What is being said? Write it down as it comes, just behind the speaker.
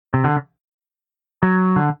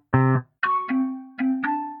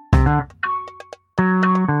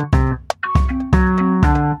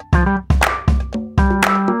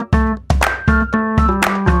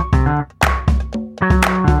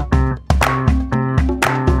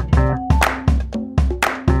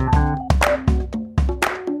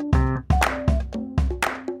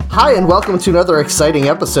Hi, and welcome to another exciting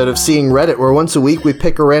episode of Seeing Reddit, where once a week we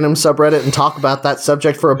pick a random subreddit and talk about that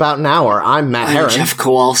subject for about an hour. I'm Matt Herron. Jeff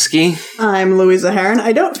Kowalski. I'm Louisa Herron.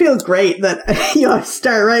 I don't feel great that I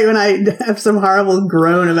start right when I have some horrible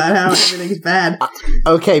groan about how everything's bad.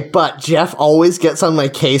 Okay, but Jeff always gets on my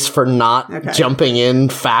case for not jumping in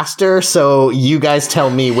faster, so you guys tell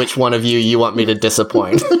me which one of you want me to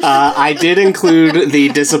disappoint. I did include the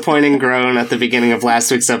disappointing groan at the beginning of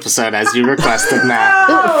last week's episode, as you requested,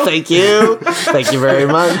 Matt. Thank you. Thank you very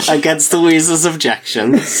much. Against Louisa's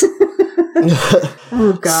objections.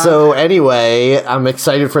 Oh, God. So anyway, I'm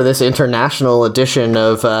excited for this international edition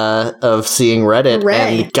of Seeing Reddit.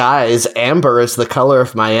 Hooray. And guys, amber is the color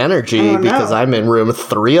of my energy because I'm in room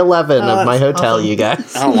 311 of my hotel, awesome. You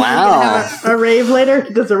guys. Oh, wow. A rave later?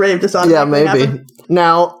 Does a rave just automatically maybe. happen?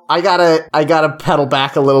 Now, I gotta pedal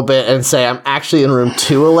back a little bit and say I'm actually in room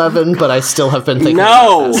 211, but I still have been thinking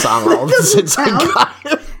about that song all since I got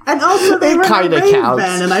it. And also, they were a rave counts.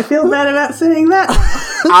 band, and I feel bad about saying that.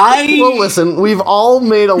 Well, listen, we've all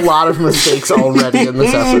made a lot of mistakes already in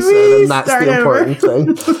this episode, and that's the important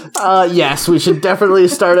thing. Yes, we should definitely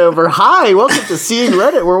start over. Hi, welcome to Seeing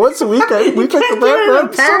Reddit, where once a week we pick the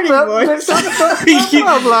band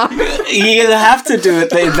You have to do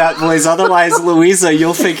it in that voice, otherwise, Louisa,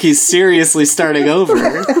 you'll think he's seriously starting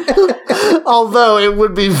over. Although it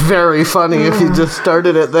would be very funny if you just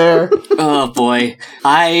started it there. Oh boy.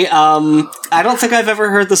 I don't think I've ever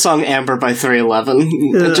heard the song Amber by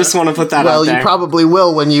 311. I just want to put that out there. Well, you probably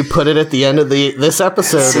will when you put it at the end of this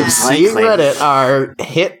episode of Seeing Reddit, our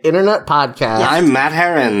hit internet podcast. I'm Matt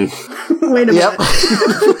Herron. Wait a minute.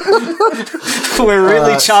 We're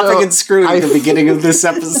really chopping and screwing at the beginning of this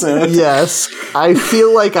episode. Yes. I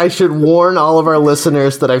feel like I should warn all of our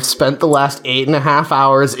listeners that I've spent the last 8.5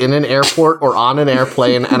 hours in an airport or on an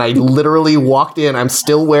airplane, and I literally walked in. I'm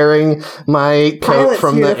still wearing my coat Pilot's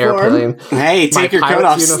from uniform. the airplane. Hey, take your coat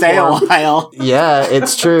off, stay a while. Yeah,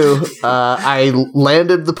 it's true. I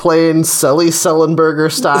landed the plane Sully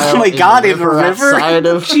Sullenberger style. Oh my God, in the river? Outside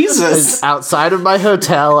of, Jesus. Outside of my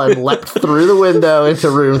hotel and leapt through the window into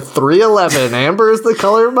room 311. Amber is the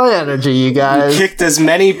color of my energy, you guys. You kicked as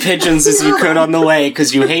many pigeons as you could on the way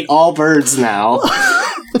because you hate all birds now.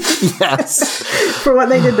 Yes. For what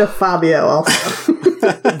they did to Fabio, also.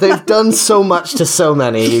 They've done so much to so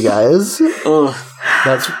many, you guys. Ugh.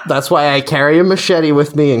 That's why I carry a machete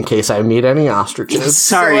with me in case I meet any ostriches.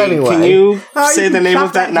 Sorry, so anyway, can you say the name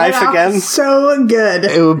of that knife again? So good.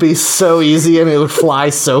 It would be so easy and it would fly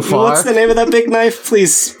so far. What's the name of that big knife?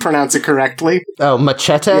 Please pronounce it correctly. Oh,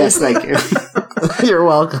 machete? Yes, thank you. You're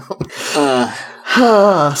welcome.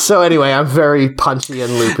 So anyway, I'm very punchy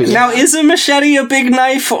and loopy. Now, is a machete a big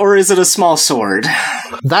knife or is it a small sword?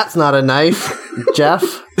 That's not a knife, Jeff.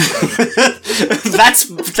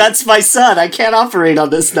 That's my son. I can't operate on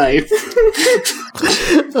this knife.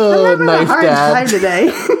 Oh, knife Hard dad. time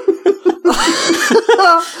today.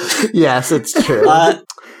 Yes, it's true.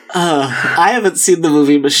 I haven't seen the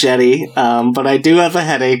movie Machete, but I do have a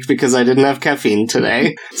headache because I didn't have caffeine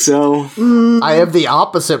today. So I have the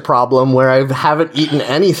opposite problem where I haven't eaten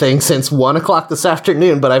anything since 1 o'clock this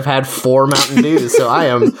afternoon, but I've had 4 Mountain Dews, so I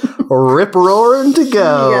am rip-roaring to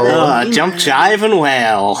go. Jump, jive, and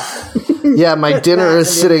wail. Yeah, my dinner is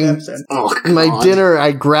sitting... Oh, God. My dinner,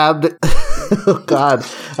 I grabbed... Oh, God.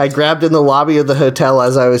 I grabbed in the lobby of the hotel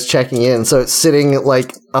as I was checking in, so it's sitting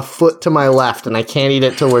like a foot to my left, and I can't eat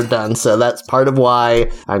it till we're done, so that's part of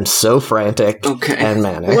why I'm so frantic and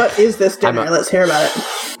manic. What is this dinner? Let's hear about it.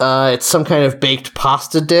 It's some kind of baked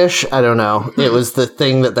pasta dish. I don't know. It was the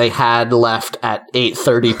thing that they had left at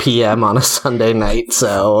 8:30 p.m. on a Sunday night,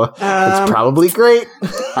 so it's probably great. Do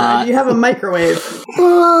you have a microwave?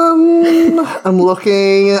 I'm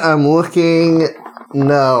looking.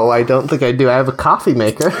 No, I don't think I do. I have a coffee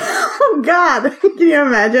maker. Oh, God. Can you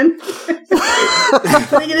imagine?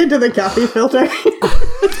 Putting it into the coffee filter.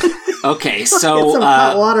 Okay, Get so some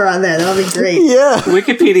hot water on there. That'll be great. Yeah.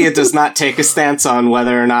 Wikipedia does not take a stance on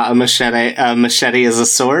whether or not a machete is a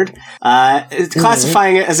sword. It's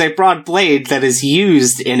classifying it as a broad blade that is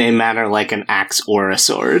used in a manner like an axe or a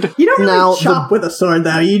sword. You don't really Now, chop with a sword,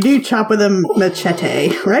 though. You do chop with a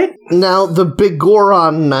machete, right? Now, the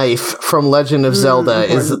Bigoron knife from Legend of Zelda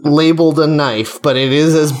is labeled a knife, but it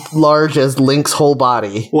is as large as Link's whole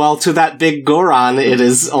body. Well, to that big Goron, it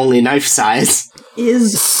is only knife size.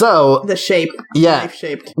 Is So, the shape. yeah. Knife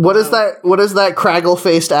shaped. What is that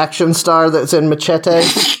Craggle-faced action star that's in Machete?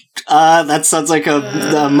 That sounds like a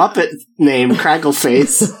Muppet name,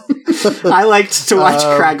 Craggleface. I liked to watch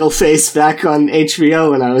Craggleface back on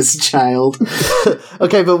HBO when I was a child.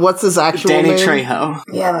 Okay, but what's his actual Danny name? Trejo.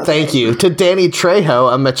 Yeah. Thank you. To Danny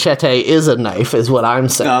Trejo, a machete is a knife, is what I'm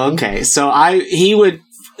saying. Oh, okay. So he would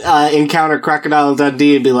encounter Crocodile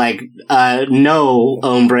Dundee and be like, no,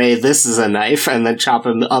 hombre, this is a knife, and then chop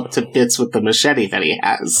him up to bits with the machete that he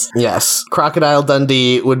has. Yes. Crocodile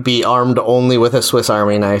Dundee would be armed only with a Swiss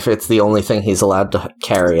Army knife. It's the only thing he's allowed to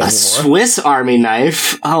carry anymore. A Swiss Army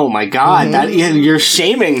knife? Oh my god, you're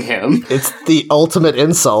shaming him. It's the ultimate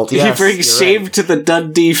insult. Yes, you bring shame to the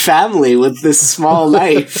Dundee family with this small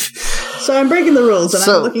knife. So I'm breaking the rules, and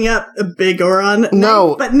I'm looking up a Big Oron knife,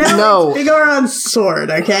 No, but no, no. It's Big Oron's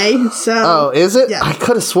sword, okay? So Oh, is it? Yeah. I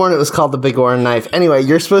could have sworn it was called the Big Oran Knife. Anyway,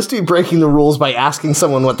 you're supposed to be breaking the rules by asking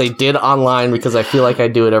someone what they did online because I feel like I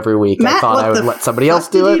do it every week. Matt, I thought what I would the let somebody else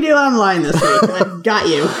do What it. did you do online this week? I got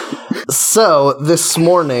you. So, this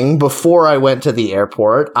morning, before I went to the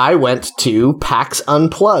airport, I went to PAX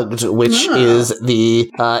Unplugged, which is the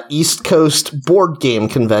East Coast board game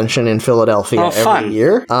convention in Philadelphia every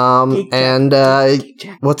year. And,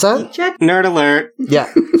 what's that? Check. Nerd alert.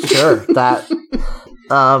 Yeah, sure, that.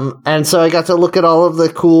 And so I got to look at all of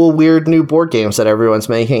the cool, weird new board games that everyone's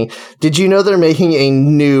making. Did you know they're making a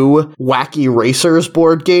new Wacky Racers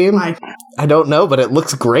board game? I don't know, but it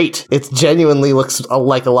looks great. It genuinely looks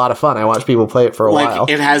like a lot of fun. I watched people play it for a while.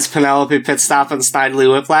 It has Penelope Pitstop and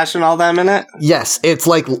Snidely Whiplash and all them in it? Yes, it's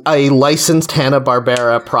like a licensed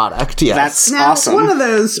Hanna-Barbera product, yes. That's Now, awesome. one of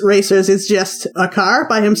those racers is just a car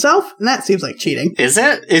by himself, and that seems like cheating. Is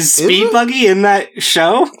it? Is Speed Buggy in that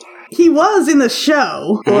show? He was in the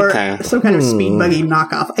show, or Okay. some kind of Speed Buggy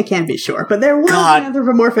knockoff. I can't be sure, but there was an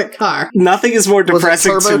anthropomorphic car. Nothing is more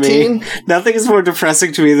depressing to me. Teen? Nothing is more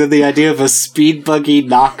depressing to me than the idea of a Speed Buggy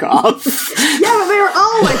knockoff. Yeah, but they were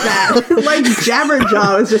all like that. Like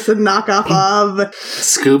Jabberjaw was just a knockoff of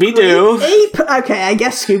Scooby-Doo. Ape. Okay, I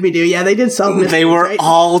guess Scooby-Doo. Yeah, they did solve mysteries, They were right?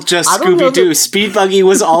 all just I don't know Scooby-Doo. that- Speed Buggy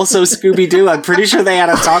was also Scooby-Doo. I'm pretty sure they had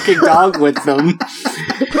a talking dog with them.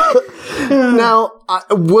 Now,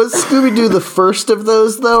 was Scooby-Doo the first of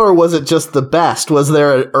those, though, or was it just the best? Was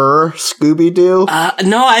there an Scooby-Doo?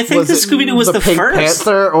 No, I think the Scooby-Doo was the Pink first.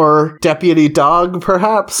 Panther or Deputy Dog,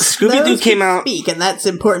 perhaps? Scooby-Doo Those came can out... speak, and that's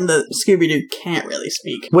important that Scooby-Doo can't really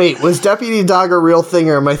speak. Wait, was Deputy Dog a real thing,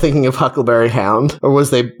 or am I thinking of Huckleberry Hound? Or were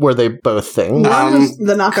they both things? One was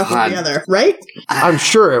the knockoff God. of the other, right? I'm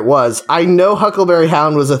sure it was. I know Huckleberry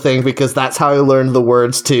Hound was a thing because that's how I learned the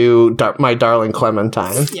words to My Darling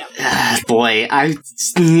Clementine. Yeah. Boy, I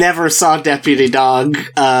never saw Deputy Dog.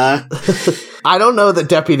 I don't know that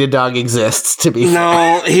Deputy Dog exists, to be fair.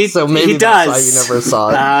 No, So maybe he that's does. why you never saw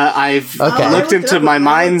it. I've Okay. I looked looked it into up my and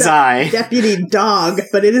mind's I eye. looked up Deputy Dog,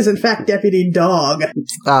 but it is in fact Deputy Dog.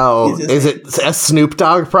 Oh, Jesus. is it a Snoop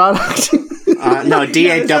Dogg product? No,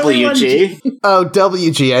 DAWG. Oh,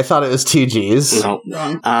 WG. I thought it was 2 Gs. No.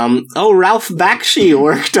 Wrong. Ralph Bakshi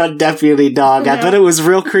worked on Deputy Dog. I bet it was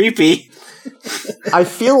real creepy. I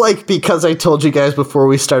feel like because I told you guys before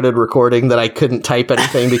we started recording that I couldn't type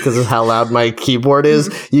anything because of how loud my keyboard is,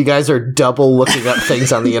 you guys are double looking up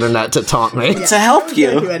things on the internet to taunt me. To help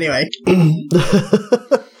you. Anyway.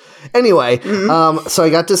 Anyway, so I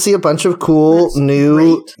got to see a bunch of cool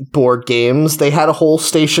new board games. They had a whole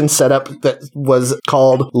station set up that was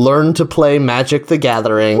called Learn to Play Magic the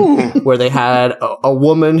Gathering, where they had a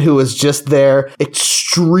woman who was just there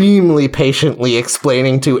extremely patiently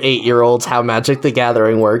explaining to 8-year-olds how Magic the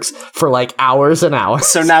Gathering works for like hours and hours.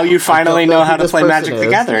 So now you finally know know who how to this play person Magic the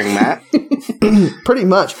is. Gathering, Matt. Pretty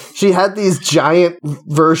much. She had these giant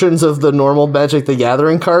versions of the normal Magic the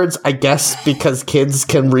Gathering cards, I guess because kids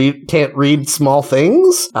can't read small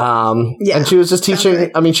things. And she was just teaching,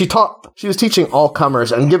 right. I mean, she was teaching all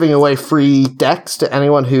comers and giving away free decks to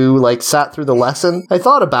anyone who like sat through the lesson. I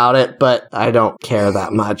thought about it, but I don't care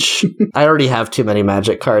that much. I already have too many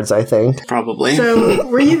Magic cards, I think. Probably. So,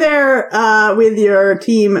 were you there with your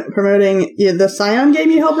team promoting the Scion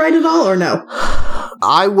game you helped write at all, or no?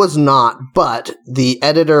 I was not, but the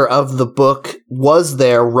editor of the book was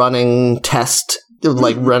there running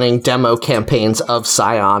running demo campaigns of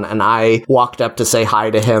Scion, and I walked up to say hi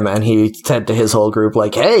to him, and he said to his whole group,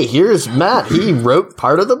 like, hey, here's Matt, he wrote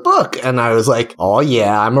part of the book, and I was like, oh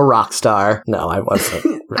yeah, I'm a rock star. No, I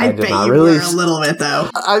wasn't. I did bet not you really. were a little bit, though.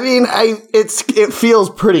 I mean, it feels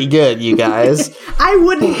pretty good, you guys. I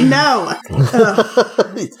wouldn't know.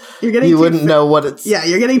 You're getting You wouldn't know what it's... Yeah,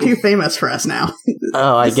 you're getting too famous for us now.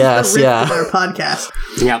 Oh, I This guess, is the rift yeah. of our podcast.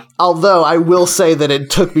 Yep. Although I will say that it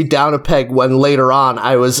took me down a peg when later later on,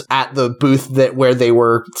 I was at the booth where they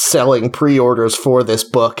were selling pre-orders for this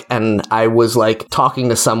book, and I was like talking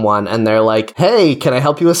to someone, and they're like, hey, can I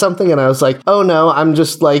help you with something? And I was like, oh no, I'm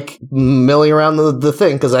just like milling around the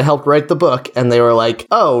thing because I helped write the book. And they were like,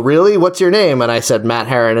 oh, really? What's your name? And I said, Matt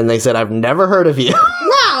Herron. And they said, I've never heard of you.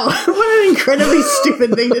 Wow, what an incredibly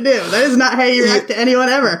stupid thing to do. That is not how you react to anyone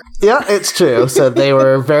ever. Yeah, it's true. So they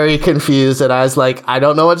were very confused, and I was like, I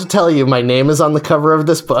don't know what to tell you. My name is on the cover of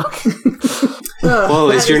this book. Whoa,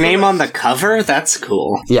 is your name on the cover? That's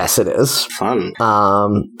cool. Yes, it is. Fun.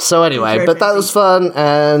 So anyway, but that was fun,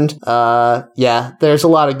 and yeah, there's a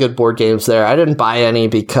lot of good board games there. I didn't buy any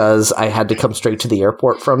because I had to come straight to the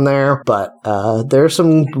airport from there, but there's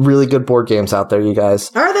some really good board games out there, you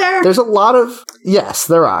guys. Are there? There's a lot of... Yes,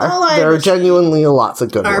 there are. There are genuinely lots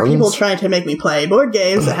of good ones. Are people trying to make me play board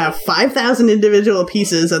games that have 5,000 individual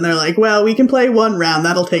pieces, and they're like, well, we can play one round,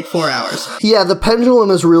 that'll take 4 hours. Yeah, the pendulum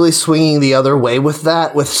is really swinging the other way with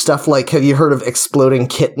that, with stuff like, have you heard of Exploding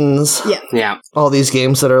Kittens? Yeah. All these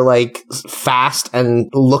games that are like fast and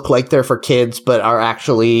look like they're for kids, but are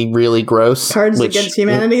actually really gross. Cards Against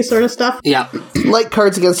Humanity sort of stuff? Yeah. Like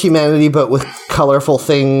Cards Against Humanity, but with colorful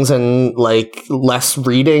things and like less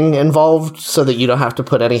reading involved so that you don't have to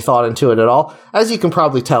put any thought into it at all. As you can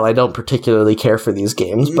probably tell, I don't particularly care for these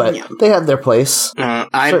games, but they have their place.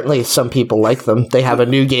 Certainly some people like them. They have a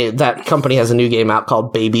new game. That company has a new game out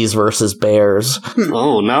called Babies vs. Bears.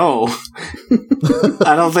 Oh, no.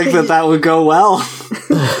 I don't think that would go well.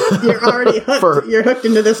 You're already hooked. You're hooked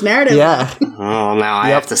into this narrative. Yeah. Oh, now I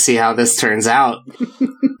have to see how this turns out.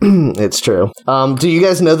 It's true. Do you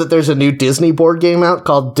guys know that there's a new Disney board game out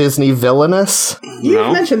called Disney Villainous?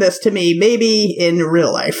 You've mentioned this to me, maybe in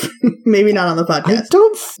real life. Maybe not on the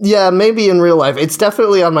podcast. Yeah, maybe in real life. It's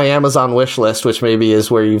definitely on my Amazon wish list, which maybe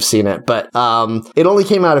is where you've seen it. But it only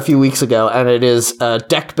came out a few weeks ago, and it is a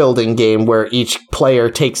deck building game where each player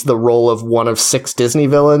takes the role of one of 6 Disney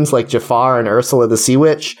villains, like Jafar and Ursula the Sea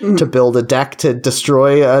Witch, to build a deck to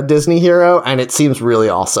destroy a Disney hero, and it seems really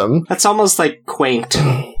awesome. That's almost like quaint.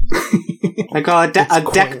 Like a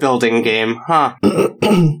deck building game, huh?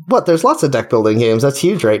 What? There's lots of deck building games. That's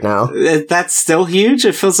huge right now. That's still huge?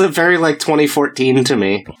 It feels very like 2014 to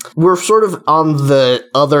me. We're sort of on the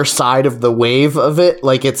other side of the wave of it.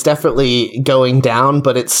 Like, it's definitely going down,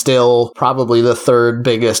 but it's still probably the 3rd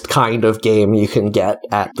biggest kind of game you can get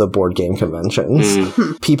at the board game conventions.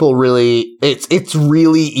 People really... It's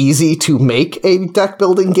really easy to make a deck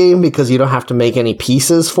building game because you don't have to make any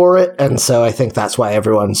pieces for it, and so I think that's why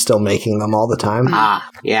everyone's still making them all the time.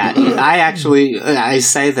 Yeah. I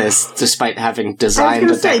say this despite having designed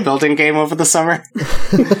a deck building game over the summer.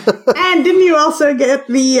 And didn't you also get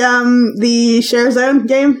the Share Zone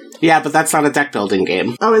game? Yeah, but that's not a deck building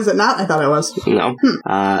game. Oh, is it not? I thought it was. No.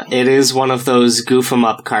 It is one of those goof 'em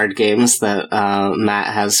up card games that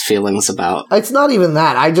Matt has feelings about. It's not even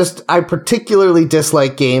that. I particularly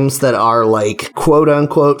dislike games that are like quote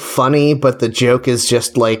unquote funny, but the joke is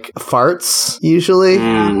just like farts, usually.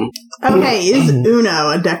 Okay, is Uno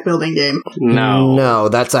a deck building game? No,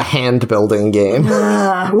 that's a hand building game.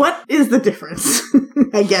 What is the difference?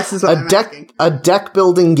 I guess is what I'm asking. A deck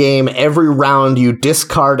building game, every round you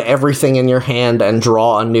discard everything in your hand and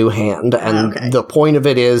draw a new hand. And the point of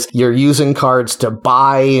it is you're using cards to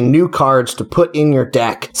buy new cards to put in your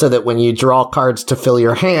deck so that when you draw cards to fill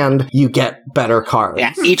your hand, you get better cards.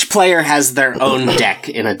 Yeah, each player has their own deck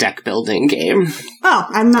in a deck building game. Oh,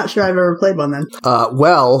 I'm not sure I've ever played one then.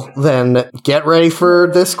 Well, then get ready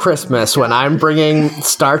for this Christmas when I'm bringing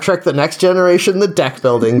Star Trek The Next Generation, the deck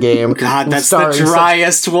building game. God, that's the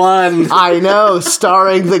driest one. I know,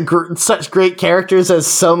 starring such great characters as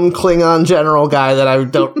some Klingon general guy that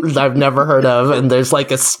I've never heard of, and there's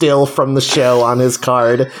like a still from the show on his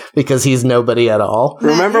card because he's nobody at all.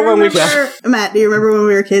 Matt, do you remember when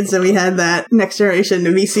we were kids and we had that Next Generation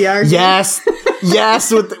VCR game?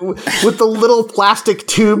 Yes, with the little plastic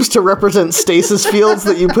tubes to represent stasis fields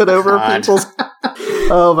that you put over people's...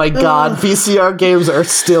 Oh my god, VCR games are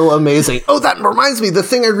still amazing. Oh, that reminds me, the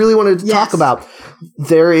thing I really wanted to talk about.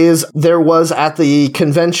 There was at the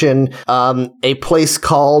convention a place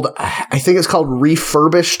called, I think it's called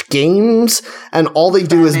Refurbished Games, and all they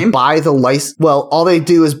do is buy the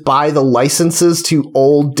licenses to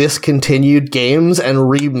old discontinued games and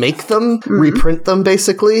remake them, reprint them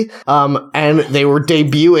basically. And they were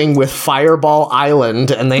debuting with Fireball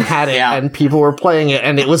Island, and they had it, and people were playing it,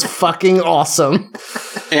 and it was fucking awesome.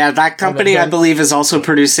 Yeah, that company, I believe, is also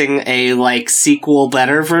producing a sequel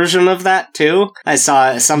better version of that too. I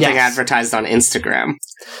saw something advertised on Instagram.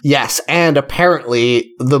 Yes, and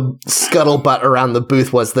apparently the scuttlebutt around the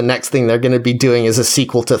booth was the next thing they're going to be doing is a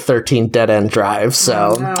sequel to 13 Dead End Drive,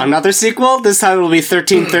 so... Another sequel? This time it'll be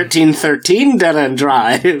 13 Dead End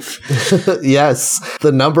Drive. Yes,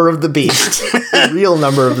 the number of the beast. The real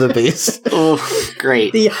number of the beast. Oh,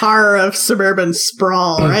 great. The horror of suburban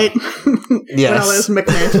sprawl, right? Yes. When all those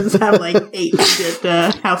McMansions have like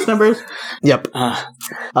 8-digit house numbers. Yep.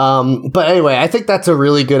 But anyway, I think that's a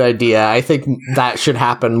really good idea. I think that should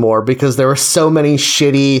happen more because there were so many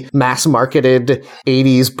shitty mass-marketed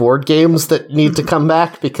 80s board games that need to come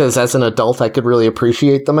back because as an adult I could really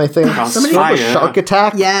appreciate them, I think. Crossfire. Shark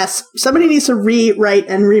Attack? Yes. Somebody needs to rewrite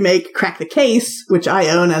and remake Crack the Case, which I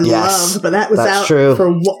own and loved, but that was out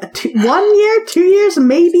for 1 year, 2 years,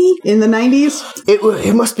 maybe, in the 90s.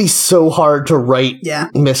 It must be so hard to write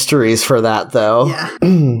mysteries for that, though. Yeah.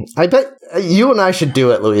 I bet you and I should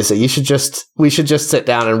do it, Louisa. We should just sit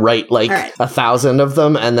down and write like 1,000 of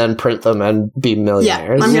them and then print them and be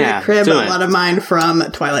millionaires. Yeah, I'm going to crib a lot of mine from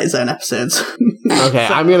Twilight Zone episodes. Okay,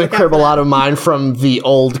 I'm going to crib a lot of mine from the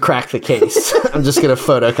old Crack the Case. I'm just going to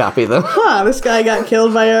photocopy them. This guy got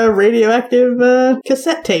killed by a radioactive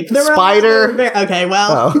cassette tape. Spider. Okay,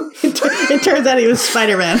 well, it turns out he was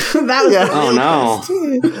Spider-Man. That was oh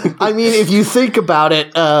no. I mean, if you think about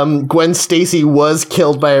it, Gwen Stacy was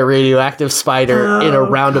killed by a radioactive spider in a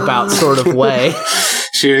roundabout sort of way.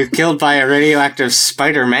 She was killed by a radioactive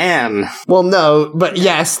Spider-Man. Well, no, but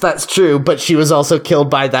yes, that's true. But she was also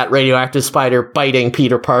killed by that radioactive spider biting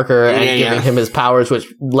Peter Parker and giving him his powers,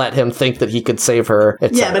 which let him think that he could save her,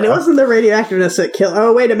 etc. Yeah, but it wasn't the radioactiveness that killed...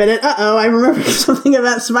 Oh, wait a minute. I remember something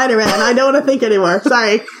about Spider-Man. I don't want to think anymore.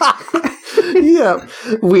 Sorry. Yeah,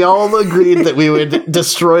 we all agreed that we would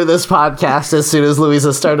destroy this podcast as soon as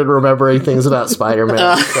Louisa started remembering things about Spider-Man.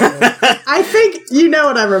 I think you know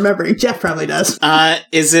what I'm remembering. Jeff probably does.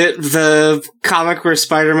 Is it the comic where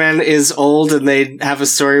Spider-Man is old and they have a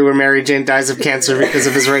story where Mary Jane dies of cancer because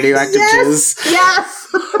of his radioactive jizz? Yes!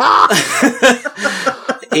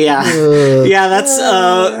 Yeah, that's,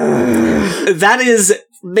 that is...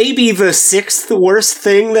 maybe the 6th worst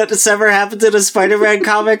thing that has ever happened in a Spider-Man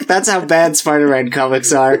comic. That's how bad Spider-Man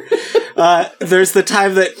comics are. There's the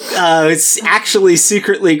time that it's actually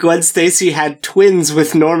secretly Gwen Stacy had twins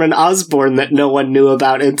with Norman Osborn that no one knew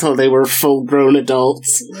about until they were full-grown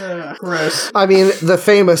adults. Gross. I mean, the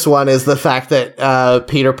famous one is the fact that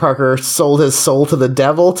Peter Parker sold his soul to the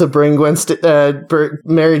devil to bring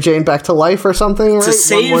Mary Jane back to life or something, right? To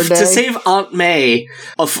save Aunt May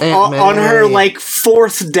on her, like,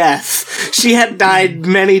 4th death. She had died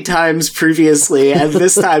many times previously, and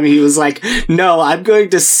this time he was like, no, I'm going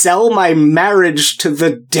to sell my marriage to the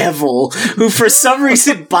devil, who for some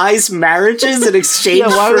reason buys marriages in exchange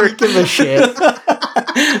why for... would he give a shit?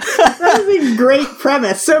 That is a great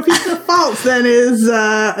premise. So if he defaults, then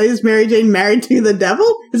is Mary Jane married to the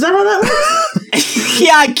devil? Is that how that works?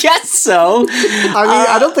 Yeah, I guess so. I mean,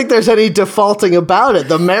 I don't think there's any defaulting about it.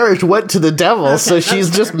 The marriage went to the devil, so she's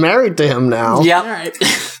just married to him now. Yep. All right.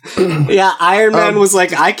 Yeah, Iron Man was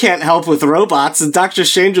like, I can't help with robots, and Doctor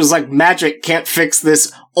Strange was like, magic can't fix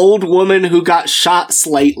this old woman who got shot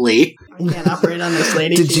slightly. I can't operate on this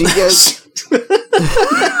lady. Did you guys...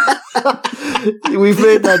 We've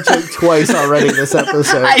made that joke twice already this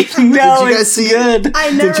episode. I know, it's good.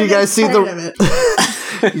 I never Did you guys see of it.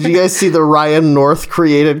 Did you guys see the Ryan North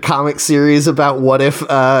created comic series about what if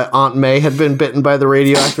Aunt May had been bitten by the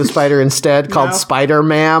radioactive spider instead, called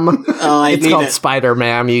Spider-Mam? Oh, it's called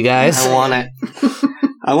Spider-Mam, you guys. I want it.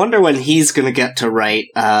 I wonder when he's going to get to write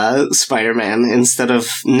Spider-Man instead of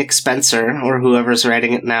Nick Spencer or whoever's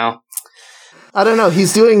writing it now. I don't know.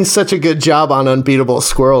 He's doing such a good job on Unbeatable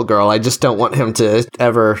Squirrel Girl. I just don't want him to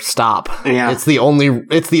ever stop. Yeah. It's the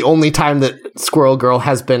only time that Squirrel Girl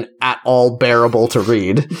has been at all bearable to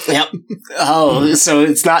read. Yep. Oh, so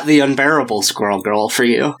it's not the unbearable Squirrel Girl for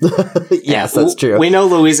you. Yes, that's true. We know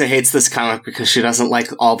Louisa hates this comic because she doesn't like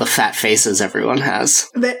all the fat faces everyone has.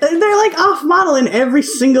 They're like off model in every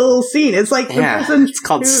single scene. It's like the person it's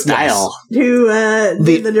called style. Who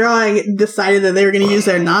did the drawing decided that they were going to use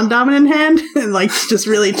their non-dominant hand and like just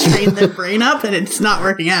really train their brain up, and it's not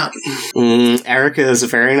working out. Erica is a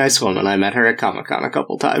very nice woman. I met her at Comic-Con a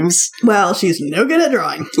couple times. Well, she's no good at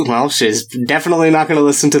drawing. Well, she's definitely not going to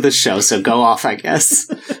listen to this show, so go off, I guess.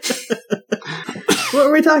 What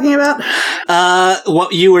were we talking about?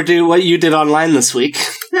 What you did online this week.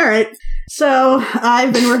 All right. So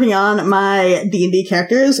I've been working on my D&D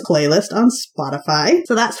characters playlist on Spotify.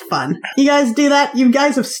 So that's fun. You guys do that? You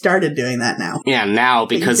guys have started doing that now. Yeah, now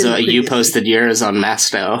because you posted yours on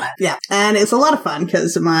Masto. Yeah, and it's a lot of fun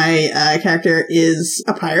because my character is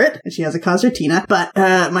a pirate and she has a concertina, but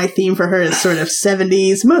my theme for her is sort of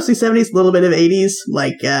 70s, mostly 70s, a little bit of 80s,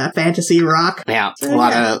 like fantasy rock. Yeah, a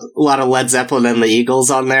lot of Led Zeppelin and the Eagles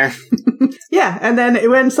on there. Yeah, and then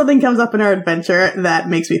when something comes up in our adventure that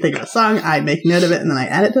makes me think of a song, I make note of it and then I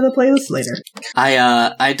add it to the playlist later.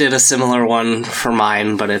 I did a similar one for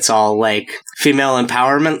mine, but it's all like female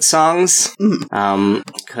empowerment songs.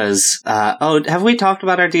 Because have we talked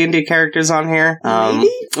about our D&D characters on here? Maybe?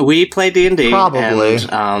 We play D&D. Probably.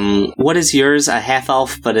 And, what is yours? A half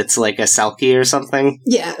elf, but it's like a Selkie or something?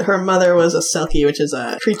 Yeah, her mother was a Selkie, which is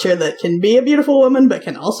a creature that can be a beautiful woman, but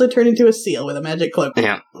can also turn into a seal with a magic cloak.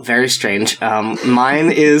 Yeah, very strange.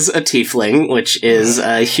 Mine is a tiefling, which is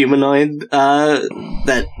a humanoid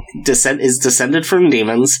that is descended from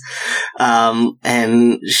demons.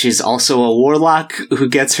 And she's also a warlock who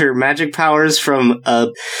gets her magic powers from a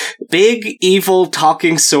big, evil,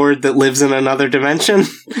 talking sword that lives in another dimension.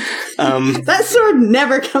 That sword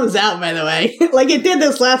never comes out, by the way. Like, it did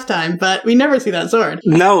this last time, but we never see that sword.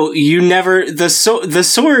 No, you never... The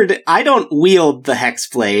sword... I don't wield the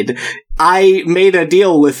Hexblade. I made a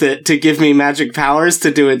deal with it to give me magic powers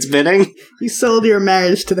to do its bidding. You sold your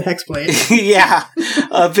marriage to the Hexblade. Yeah.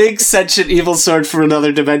 A big sentient evil sword from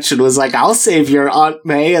another dimension was like, I'll save your Aunt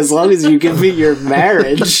May as long as you give me your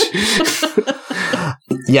marriage.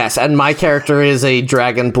 Yes, and my character is a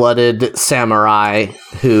dragon-blooded samurai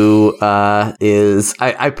who is...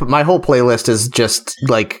 my whole playlist is just,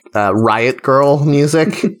 like, Riot Girl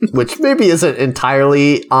music, which maybe isn't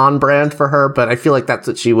entirely on brand for her, but I feel like that's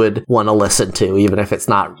what she would want to listen to, even if it's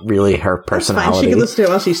not really her personality. That's fine. She can listen to it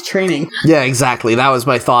while she's training. Yeah, exactly. That was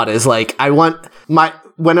my thought, is, like, I want my...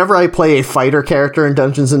 Whenever I play a fighter character in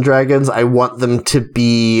Dungeons & Dragons, I want them to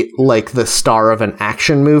be like the star of an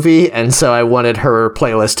action movie, and so I wanted her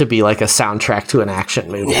playlist to be like a soundtrack to an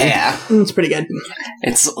action movie. Yeah. It's pretty good.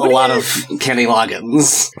 It's a lot of Kenny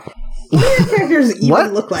Loggins. What do your characters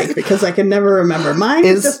even look like? Because I can never remember. Mine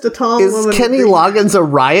is just a tall woman. Is Kenny Loggins a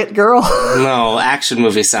Riot Girl? No, action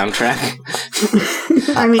movie soundtrack.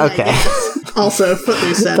 I mean, okay. I guess. Also,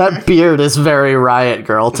 Footloose soundtrack. That beard is very Riot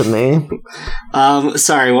Girl to me.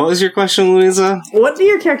 Sorry, what was your question, Louisa? What do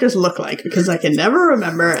your characters look like? Because I can never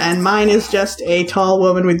remember, and mine is just a tall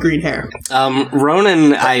woman with green hair.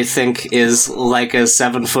 Ronan, I think, is like a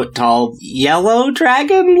 7-foot-tall yellow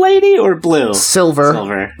dragon lady, or blue? Silver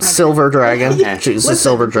dragon. Okay. She's a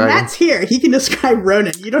silver dragon. Matt's here. He can describe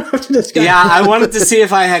Ronan. You don't have to describe Yeah, I wanted to see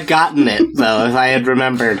if I had gotten it, though, if I had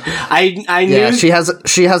remembered. I knew... Yeah, she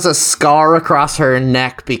has a scar across her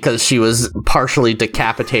neck because she was partially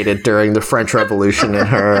decapitated during the French Revolution in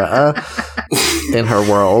her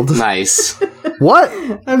world. Nice. What?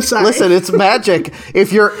 I'm sorry. Listen, it's magic.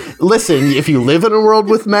 If you live in a world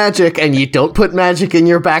with magic and you don't put magic in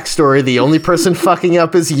your backstory, the only person fucking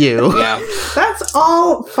up is you. Yeah. That's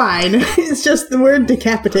all fine. It's just the word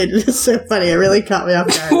decapitated is so funny. It really caught me off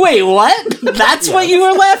guard. Wait, what? That's what you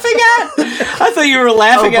were laughing at? I thought you were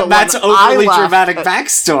laughing at Matt's overly dramatic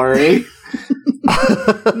backstory.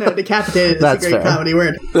 No, decapitated is That's a great fair. comedy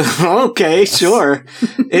word. Okay, sure.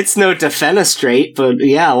 It's no defenestrate, but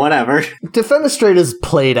yeah, whatever. Defenestrate is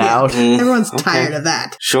played out. Everyone's tired of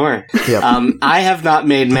that. Sure. Yep. I have not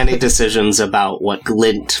made many decisions about what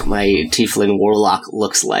Glint, my tiefling warlock,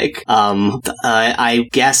 looks like. I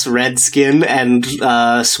guess red skin and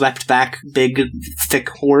swept back big, thick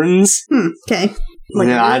horns. Okay.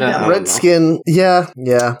 Yeah, I don't know. Red skin, yeah.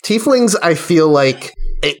 Tieflings, I feel like...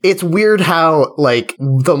 It's weird how, like,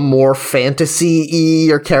 the more fantasy-y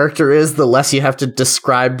your character is, the less you have to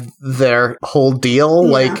describe their whole deal.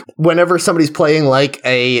 Yeah. Like, whenever somebody's playing, like,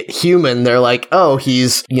 a human, they're like, oh,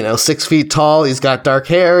 he's, 6 feet tall, he's got dark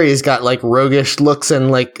hair, he's got, like, roguish looks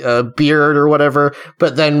and, like, a beard or whatever.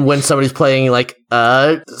 But then when somebody's playing, like,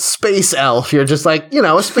 space elf, you're just like,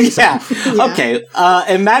 a space elf. Yeah. Okay,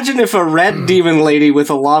 imagine if a red demon lady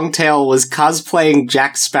with a long tail was cosplaying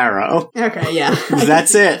Jack Sparrow. Okay, yeah.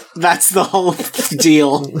 That's it. That's the whole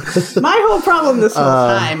deal. My whole problem this whole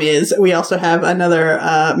time is we also have another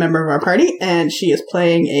member of our party, and she is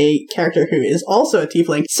playing a character who is also a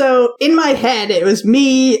tiefling. So in my head, it was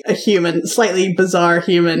me, a human, slightly bizarre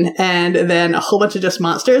human, and then a whole bunch of just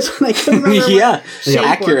monsters. I couldn't remember Yeah, what shape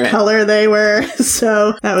accurate. or color they were.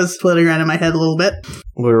 So that was floating around in my head a little bit.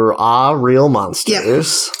 We're real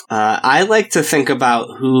monsters. Yep. I like to think about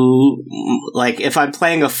who, like, if I'm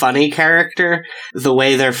playing a funny character, the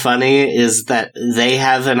way they're funny is that they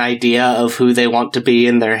have an idea of who they want to be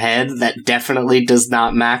in their head that definitely does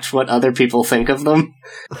not match what other people think of them.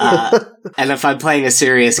 And if I'm playing a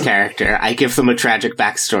serious character, I give them a tragic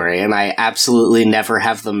backstory, and I absolutely never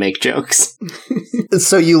have them make jokes.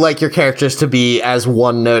 So you like your characters to be as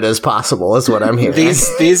one note as possible, is what I'm hearing.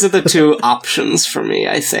 These are the two options for me,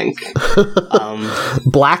 I think.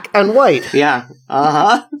 Black and white. Yeah.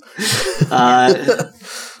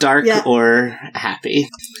 Dark or happy.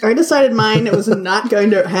 I decided mine was not going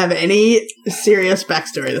to have any serious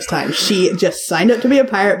backstory this time. She just signed up to be a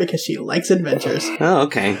pirate because she likes adventures. Oh,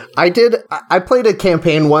 okay. I played a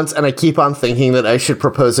campaign once, and I keep on thinking that I should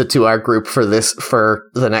propose it to our group for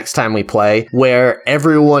the next time we play, where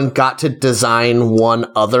everyone got to design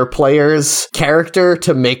one other player's character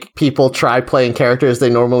to make people try playing characters they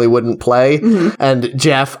normally wouldn't play. Mm-hmm. And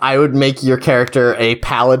Jeff, I would make your character a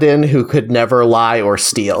paladin who could never lie or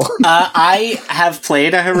steal. I have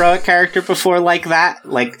played a heroic character before like that,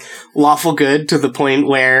 like lawful good to the point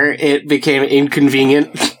where it became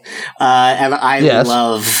inconvenient, and I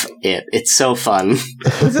love it. It's so fun.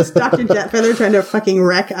 Was this Dr. Jetfeather trying to fucking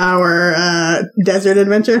wreck our desert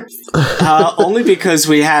adventure? Only because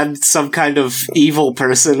we had some kind of evil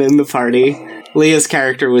person in the party. Leah's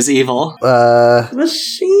character was evil. Was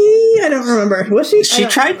she? I don't remember. Was she? She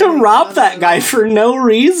tried to rob that guy for no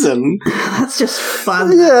reason. That's just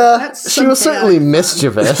fun. Yeah, she was certainly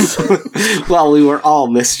mischievous. Well, we were all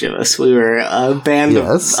mischievous. We were a band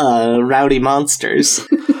of rowdy monsters.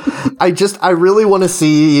 I really want to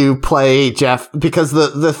see you play Jeff, because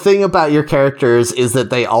the thing about your characters is that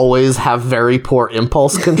they always have very poor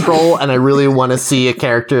impulse control, and I really want to see a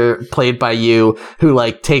character played by you who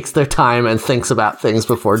like takes their time and thinks about things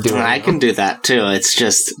before doing it. I can do that too. It's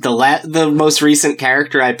just the most recent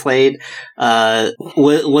character I played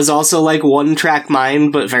was also like one track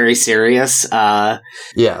mind, but very serious.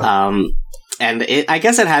 And I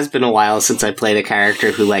guess it has been a while since I played a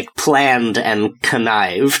character who, like, planned and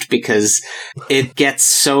connived, because it gets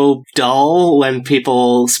so dull when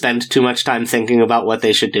people spend too much time thinking about what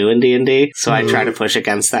they should do in D&D. So I try to push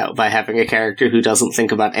against that by having a character who doesn't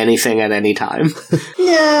think about anything at any time.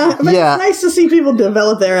 Yeah, but it's nice to see people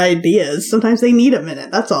develop their ideas. Sometimes they need a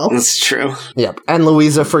minute, that's all. That's true. Yep. And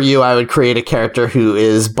Louisa, for you, I would create a character who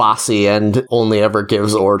is bossy and only ever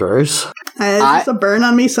gives orders. Is this a burn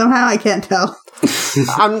on me somehow? I can't tell.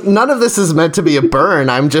 None of this is meant to be a burn.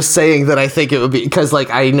 I'm just saying that I think it would be, because like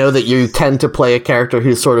I know that you tend to play a character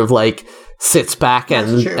who sort of like sits back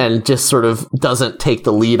and just sort of doesn't take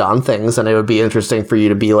the lead on things, and it would be interesting for you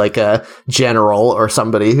to be like a general or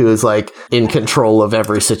somebody who is like in control of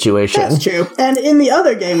every situation. That's true. And in the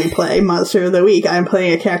other game we play, Monster of the Week, I'm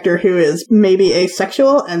playing a character who is maybe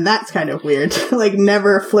asexual, and that's kind of weird. Like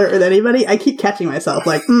never flirt with anybody. I keep catching myself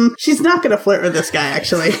like, she's not gonna flirt with this guy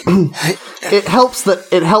actually. It helps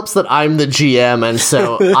that I'm the GM, and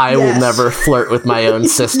so I will never flirt with my own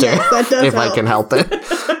sister if I can help it.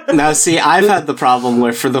 Now, see, I've had the problem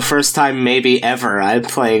where for the first time maybe ever, I'm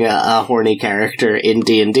playing a horny character in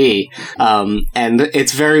D&D. And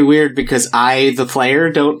it's very weird because I, the player,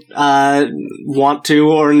 don't want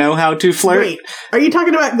to or know how to flirt. Wait, are you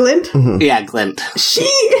talking about Glint? Mm-hmm. Yeah, Glint. She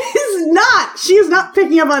is not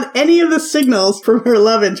picking up on any of the signals from her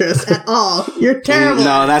love interest at all. You're terrible.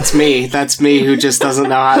 No, that's me. That's me who just doesn't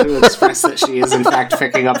know how to express that she is in fact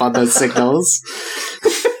picking up on those signals.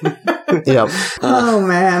 Yep. Oh,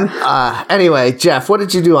 man. Anyway, Jeff, what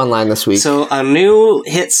did you do online this week? So a new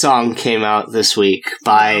hit song came out this week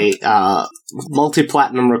by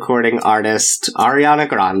multi-platinum recording artist Ariana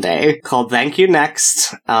Grande called Thank You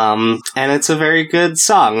Next. And it's a very good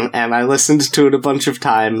song, and I listened to it a bunch of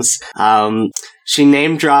times. She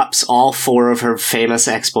name drops all four of her famous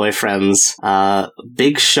ex-boyfriends.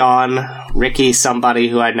 Big Sean, Ricky, somebody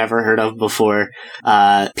who I'd never heard of before,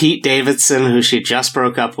 Pete Davidson, who she just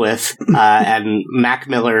broke up with, and Mac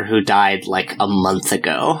Miller, who died like a month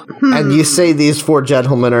ago. And you say these four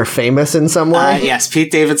gentlemen are famous in some way? Yes,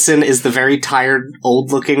 Pete Davidson is the very tired,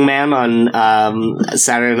 old-looking man on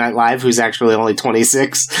Saturday Night Live, who's actually only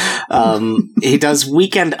 26. He does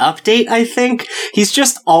Weekend Update, I think. He's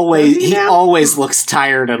just always looks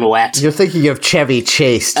tired and wet. You're thinking of Chevy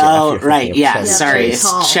Chase, Jeff. Oh, right, yeah, sorry.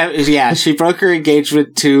 It's she broke her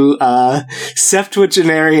engagement to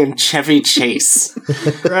septuagenarian Chevy Chase.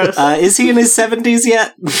 Gross. Is he in his 70s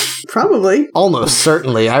yet? Probably. Almost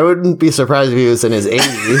certainly. I wouldn't be surprised if he was in his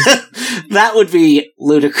 80s. That would be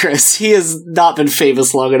ludicrous. He has not been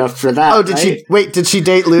famous long enough for that. Oh, did she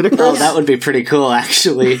date Ludacris? Oh, that would be pretty cool,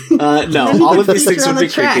 actually. No, all of these things would be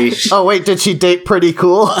creepy. Oh, wait, did she date Pretty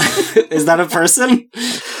Cool? Is that a person?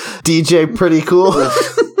 DJ Pretty Cool.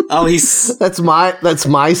 Oh, he's that's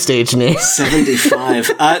my stage name.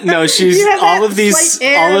 75. No, she's You have all that of these. slight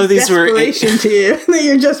air All of these were. desperation to you that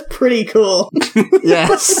you're just pretty cool.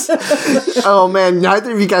 Yes. Oh man,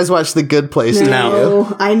 neither of you guys watched The Good Place.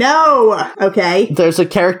 No. I know. Okay. There's a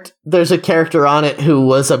character on it who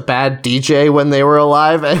was a bad DJ when they were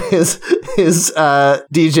alive, and his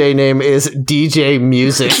DJ name is DJ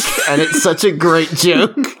Music, and it's such a great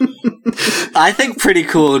joke. I think Pretty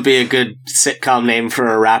Cool would be a good sitcom name for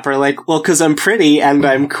a rapper. Like, well, because I'm pretty and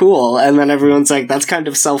I'm cool, and then everyone's like, that's kind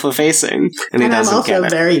of self-effacing, and he And I'm doesn't also get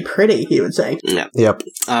it. very pretty, he would say. Yeah. Yep.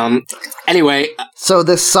 Anyway, So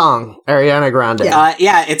this song, Ariana Grande.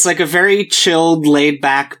 yeah, it's like a very chilled,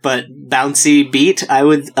 laid-back, but bouncy beat. I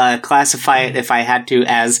would classify it, if I had to,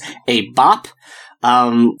 as a bop.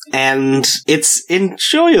 And it's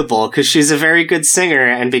enjoyable because she's a very good singer,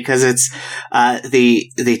 and because it's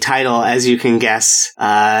the title, as you can guess,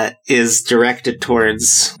 is directed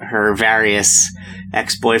towards her various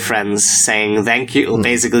ex-boyfriends, saying thank you,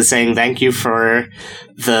 basically saying thank you for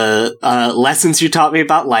the lessons you taught me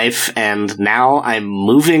about life, and now I'm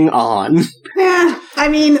moving on. Yeah, I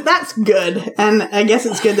mean, that's good. And I guess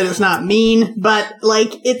it's good that it's not mean, but, like,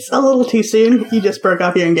 it's a little too soon. You just broke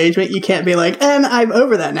off your engagement. You can't be like, and I'm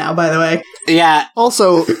over that now, by the way. Yeah,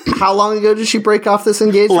 Also, how long ago did she break off this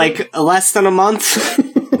engagement? like less than a month.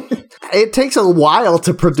 It takes a while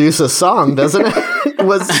to produce a song, doesn't it?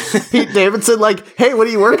 Was Pete Davidson like, hey, what are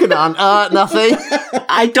you working on? Nothing.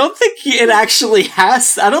 I don't think it actually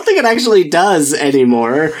has. I don't think it actually does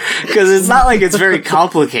anymore, because it's not like it's very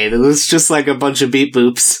complicated. It's just like a bunch of beep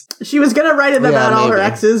boops. She was gonna write it about all her maybe.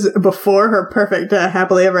 exes before her perfect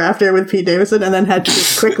happily ever after with Pete Davidson, and then had to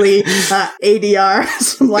just quickly ADR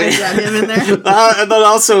some lines about him in there. And then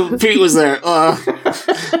also Pete was there.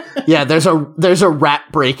 Yeah, there's a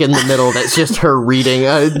rap break in the middle that's just her reading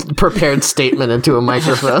a prepared statement into a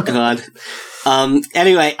microphone. God.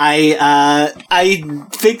 Anyway, I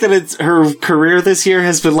think that her career this year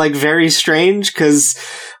has been like very strange because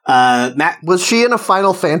Matt. Was she in a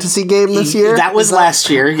Final Fantasy game this year? That was last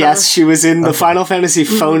year. Yes, she was in the Final Fantasy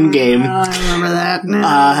phone game. I remember that.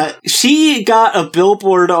 No. She got a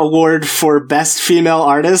Billboard Award for Best Female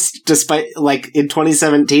Artist, in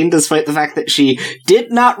 2017, despite the fact that she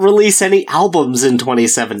did not release any albums in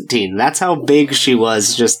 2017. That's how big she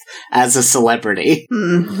was just as a celebrity. I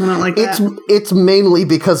don't like that. It's mainly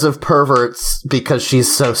because of perverts, because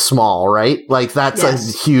she's so small, right? Like, that's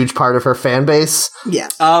Yes. a huge part of her fan base. Yeah.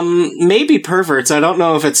 Maybe perverts. I don't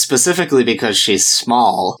know if it's specifically because she's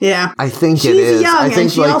small. Yeah. I think She's it is. young, I think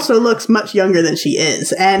and she also looks much younger than she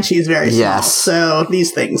is, and she's very small. Yes. So,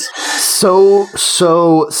 these things. so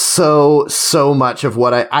much of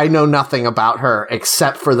what I know nothing about her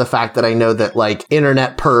except for the fact that I know that like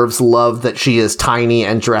internet pervs love that she is tiny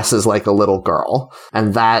and dresses like a little girl,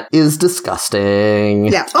 and that is disgusting.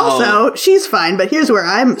 Yeah. Also, she's fine, but here's where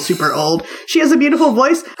I'm super old. She has a beautiful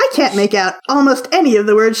voice. I can't make out almost any of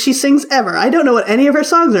the words she sings ever. I don't know what any of her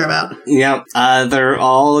songs are about. Yep. They're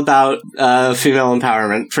all about female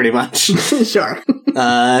empowerment, pretty much. Sure.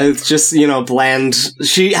 It's just, bland.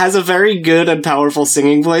 She has a very good and powerful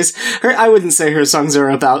singing voice. I wouldn't say her songs are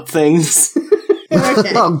about things.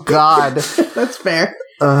 Okay. Oh God. That's fair.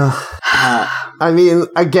 I mean,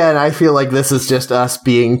 again, I feel like this is just us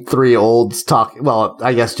being three olds talking. Well,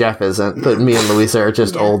 I guess Jeff isn't, but me and Louisa are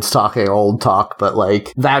just olds talking old talk. But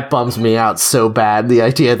like, that bums me out so bad. The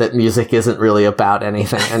idea that music isn't really about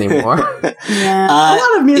anything anymore. Yeah. A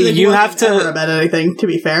lot of music you wasn't have to- ever about anything, to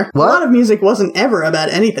be fair. What? A lot of music wasn't ever about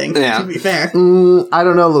anything, Yeah. to be fair. I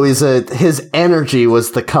don't know, Louisa. His energy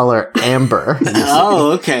was the color amber.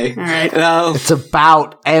 Oh, okay. All right. It's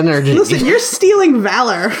about energy. Listen, you're stealing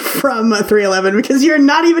valor from 311 because you're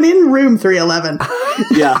not even in room 311.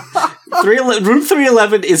 Yeah. Room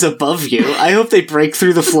 311 is above you. I hope they break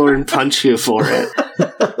through the floor and punch you for it.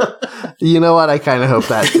 You know what? I kind of hope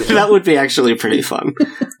that too. That would be actually pretty fun.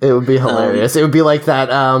 It would be hilarious. It would be like that,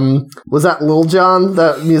 was that Lil Jon,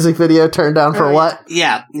 that music video Turned Down for What?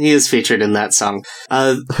 Yeah, he is featured in that song.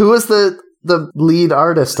 Who was the lead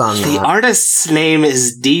artist on The that? artist's name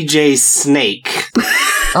is DJ Snake.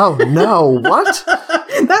 Oh no, what?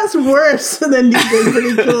 That's worse than DJ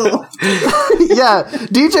Pretty Cool. Yeah,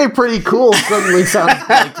 DJ Pretty Cool suddenly sounds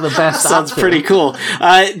like the best Sounds option. pretty cool.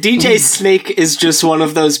 DJ Snake is just one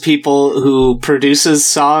of those people who produces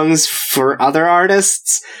songs for other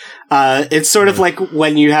artists. It's sort of like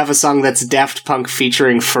when you have a song that's Daft Punk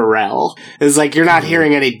featuring Pharrell. It's like you're not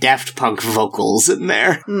hearing any Daft Punk vocals in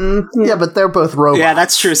there. Yeah, but they're both robots. Yeah,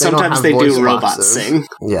 that's true. Sometimes they do robots sing.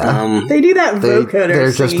 Yeah. They do that vocoder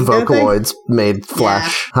They're just singing, Vocaloids made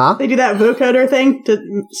flesh. Yeah. Huh? They do that vocoder thing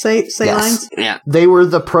to say lines. Yeah. They were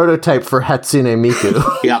the prototype for Hatsune Miku.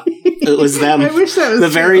 Yeah. It was them. I wish that was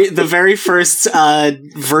the very first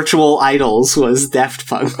virtual idols was Daft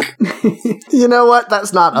Punk. You know what?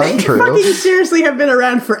 That's not They untrue. fucking seriously have been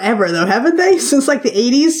around forever, though, haven't they? Since like the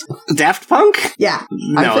 80s? Daft Punk? Yeah.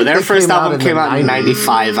 No, think their they first came out album in came the out in 90s.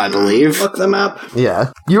 95, I believe. Look them up.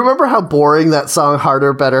 Yeah. You remember how boring that song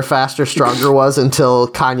Harder, Better, Faster, Stronger was until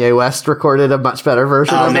Kanye West recorded a much better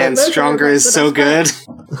version Oh of man, it? Stronger is so good.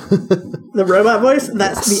 The robot voice?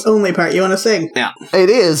 That's the only part you want to sing. Yeah. It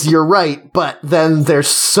is, you're right, but then there's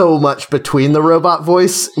so much between the robot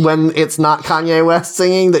voice when it's not Kanye West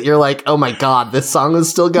singing that you're like, oh my god, this song is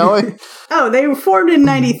still going? Oh, they were formed in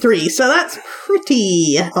 93, so that's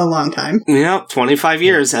pretty a long time. Yep, 25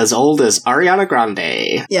 years, as old as Ariana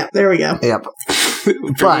Grande. Yeah, there we go. Yep.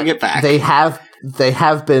 Bringing But it back. they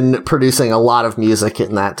have been producing a lot of music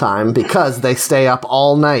in that time because they stay up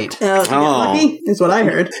all night. To get lucky is what I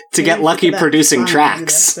heard. To get lucky That producing song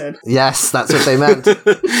tracks. in the episode. Yes, that's what they meant.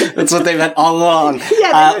 That's what they meant all along. Yeah,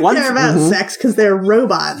 they don't one care about sex because they're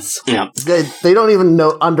robots. Yeah. They don't even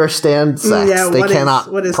understand sex. Yeah, they what is-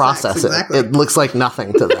 cannot what is process sex, exactly. it. It looks like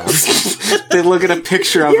nothing to them. They look at a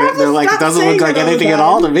picture of You it have and they're to like, it stop doesn't saying look like that all the anything at time.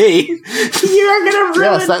 all to me. You're gonna ruin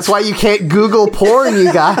Yes, that's why you can't Google porn,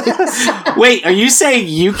 you guys. Wait, are you saying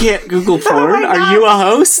you can't Google porn? my Are God. you a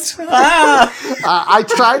host? Ah! I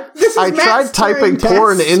tried Matt's typing Turing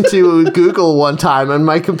porn test. into Google one time and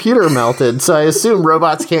my computer melted, so I assume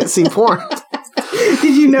robots can't see porn.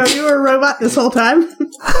 Did you know you were a robot this whole time?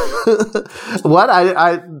 What?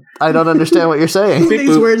 I don't understand what you're saying.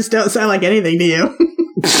 These words don't sound like anything to you.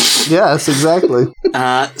 Yes, exactly.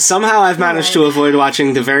 Somehow I've managed to avoid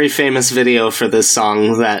watching the very famous video for this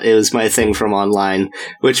song that is my thing from online,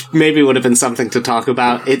 which maybe would have been something to talk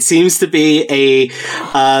about. It seems to be a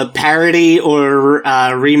parody or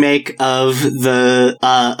remake of the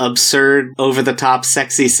absurd, over-the-top,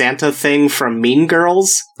 sexy Santa thing from Mean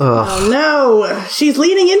Girls. Ugh. Oh no, she's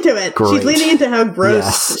leaning into it. Great. She's leaning into how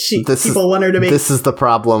gross Yes. people want her to be. This is the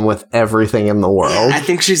problem with everything in the world. I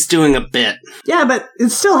think she's doing a bit. Yeah, but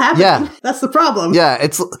it's still happening. Yeah. That's the problem. Yeah,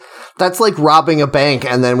 that's like robbing a bank,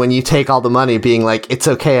 and then when you take all the money, being like, "It's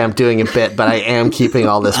okay, I'm doing a bit, but I am keeping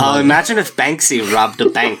all this Oh, money." imagine if Banksy robbed a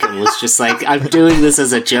bank and was just like, I'm doing this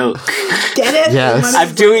as a joke. Get it? Yes. Money's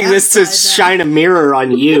I'm doing this to outside shine a mirror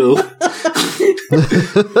on you.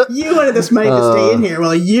 now. You wanted this money to stay in here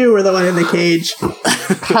while you were the one in the cage.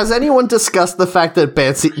 Has anyone discussed the fact that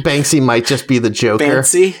Banksy might just be the Joker?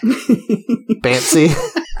 Fancy. Banksy.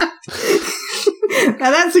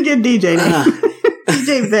 Now that's a good DJ name.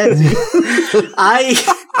 DJ Betsy.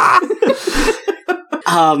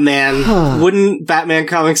 Oh man, wouldn't Batman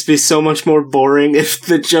comics be so much more boring if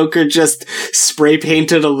the Joker just spray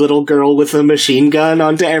painted a little girl with a machine gun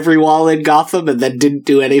onto every wall in Gotham and then didn't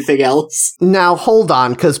do anything else? Now, hold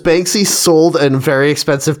on, because Banksy sold a very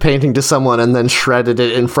expensive painting to someone and then shredded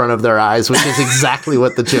it in front of their eyes, which is exactly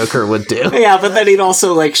what the Joker would do. Yeah, but then he'd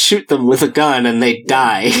also like shoot them with a gun and they'd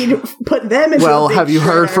die. He'd put them into Well, a big have you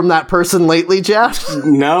heard shredder. from that person lately, Jeff?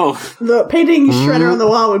 No. The painting shredder on the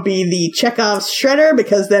wall would be the Chekhov's shredder,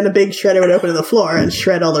 because then a big shredder would open to the floor and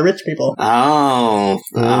shred all the rich people. Oh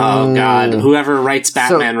God! Whoever writes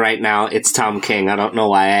Batman right now, it's Tom King. I don't know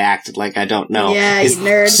why I acted like I don't know. Yeah, He's you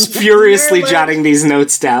nerd. furiously Nerd. jotting these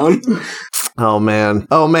notes down. Oh man.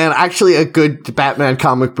 Actually, a good Batman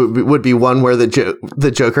comic would be one where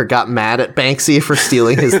the Joker got mad at Banksy for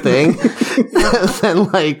stealing his thing, and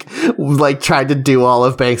then like tried to do all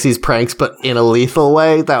of Banksy's pranks, but in a lethal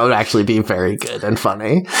way. That would actually be very good and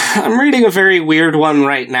funny. I'm reading a very weird one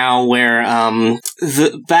right now where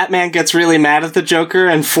the Batman gets really mad at the Joker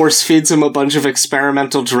and force feeds him a bunch of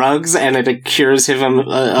experimental drugs, and it cures him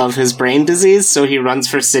of his brain disease. So he runs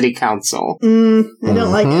for city council. I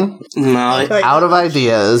don't like it. No, Out of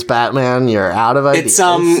ideas, Batman. You're out of ideas.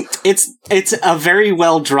 it's a very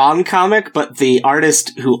well drawn comic, but the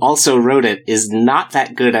artist who also wrote it is not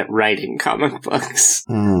that good at writing comic books.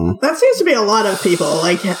 That seems to be a lot of people.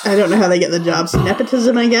 Like, I don't know how they get the jobs.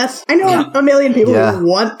 Nepotism, I guess. I know a million people who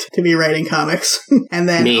want to be writing comics, and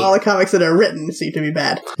then Me. all the comics that are written seem to be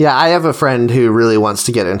bad. Yeah, I have a friend who really wants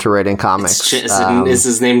to get into writing comics. Is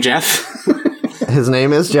his name Jeff? His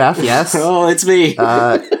name is Jeff. Yes. Oh, it's me.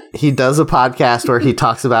 he does a podcast where he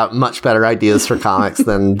talks about much better ideas for comics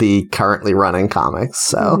than the currently running comics.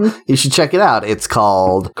 So you should check it out. It's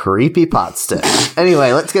called Creepy Potstick.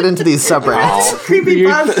 Anyway, let's get into these subreddits.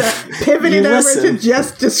 Creepypasta pivoted over to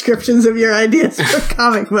just descriptions of your ideas for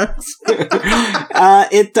comic books.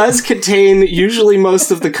 It does contain usually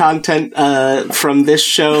most of the content from this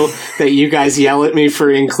show that you guys yell at me for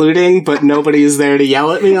including, but nobody is there to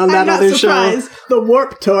yell at me on that other show. The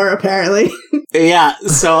Warp Tour, apparently. Yeah,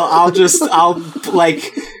 so I'll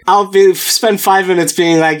spend 5 minutes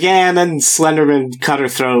being like, yeah, and then Slenderman cut her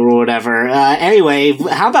throat or whatever. Anyway,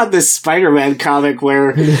 how about this Spider-Man comic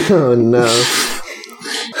where... Oh, no.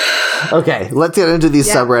 Okay, let's get into these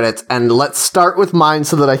subreddits, and let's start with mine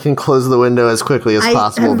so that I can close the window as quickly as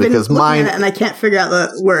possible, because mine... and I can't figure out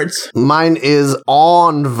the words. Mine is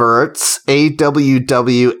Awnverts,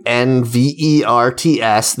 AWWNVERTS.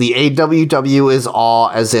 The AWW is awe,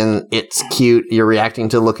 as in it's cute, you're reacting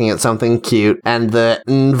to looking at something cute, and the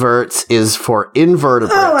inverts is for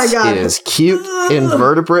invertebrates. Oh my god. It is cute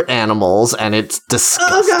invertebrate animals, and it's disgusting.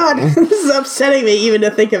 Oh god, this is upsetting me even to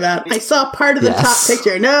think about. I saw part of the top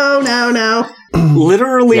picture. No.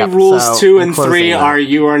 Literally, rules 2 and 3 are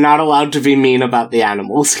you are not allowed to be mean about the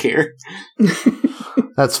animals here.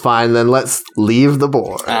 That's fine, then let's leave the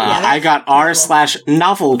board. I got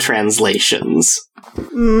r/novel translations.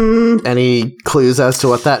 Any clues as to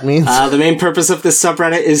what that means? The main purpose of this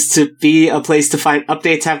subreddit is to be a place to find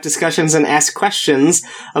updates, have discussions, and ask questions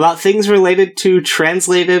about things related to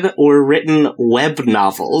translated or written web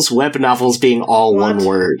novels. Web novels being all one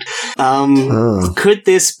word. Could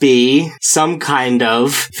this be some kind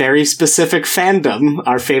of very specific fandom,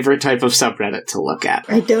 our favorite type of subreddit to look at?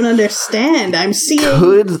 I don't understand. I'm seeing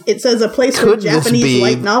it says a place for Japanese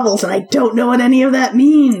light novels, and I don't know what any of that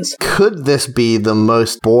means. Could this be the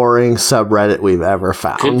most boring subreddit we've ever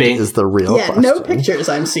found? Could be. Is the real question. No pictures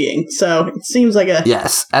I'm seeing, so it seems like a...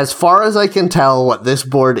 Yes, as far as I can tell, what this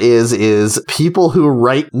board is people who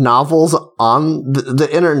write novels on the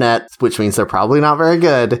internet, which means they're probably not very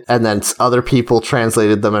good, and then other people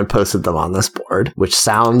translated them and posted them on this board, which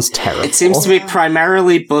sounds terrible. It seems to be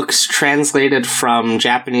primarily books translated from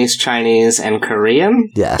Japanese, Chinese, and Korean.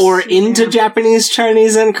 Yes. Or into Japanese,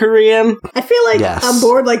 Chinese, and Korean. I feel like a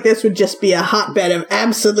board like this would just be a hotbed of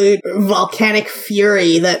absolute volcanic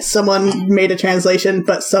fury that someone made a translation,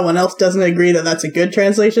 but someone else doesn't agree that that's a good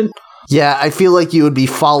translation. Yeah, I feel like you would be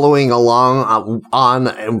following along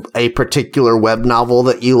on a particular web novel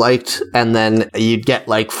that you liked, and then you'd get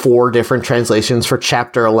like 4 different translations for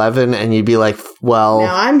chapter 11, and you'd be like, well,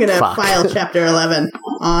 now I'm gonna file chapter 11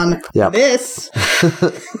 on this.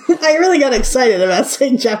 I really got excited about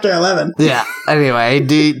saying chapter 11. Yeah, anyway,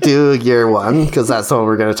 do your one, because that's the one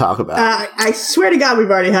we're going to talk about. I swear to God we've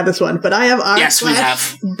already had this one, but I have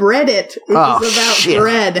r/Breadit, which is about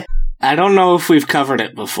bread. I don't know if we've covered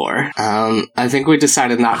it before. I think we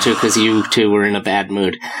decided not to because you two were in a bad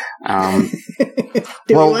mood.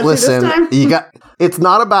 Well, listen, it's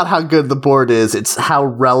not about how good the board is, it's how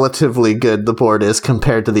relatively good the board is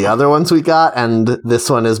compared to the other ones we got, and this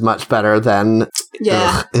one is much better than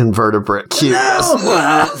invertebrate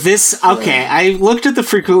cuteness. I looked at the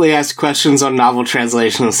frequently asked questions on novel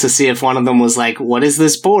translations to see if one of them was like, what is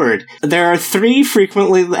this board? There are 3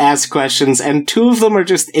 frequently asked questions, and 2 of them are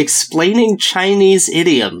just explaining Chinese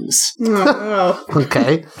idioms.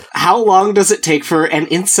 Okay. How long does it take for an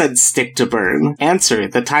incense stick to burn? Answer: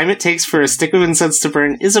 the time it takes for a stick of incense to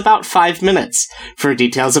burn is about 5 minutes. For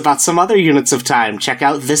details about some other units of time, check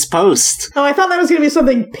out this post. Oh, I thought that was going to be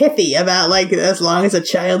something pithy about, like, as long as a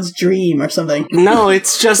child's dream or something. No,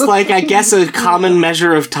 it's just, like, I guess a common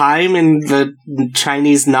measure of time in the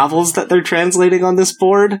Chinese novels that they're translating on this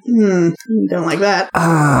board. Don't like that.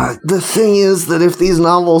 The thing is that if these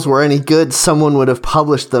novels were any good, someone would have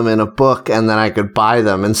published them in a book, and then I could buy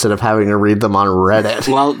them instead of having to read them on Reddit.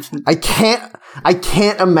 Well, I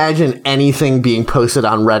can't imagine anything being posted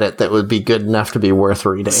on Reddit that would be good enough to be worth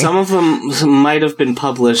reading. Some of them might have been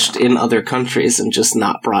published in other countries and just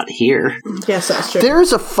not brought here. Yes, that's true.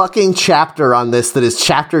 There's a fucking chapter on this that is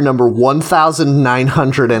chapter number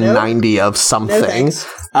 1990 of something.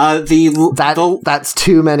 No, that's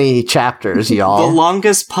too many chapters, y'all. The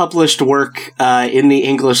longest published work in the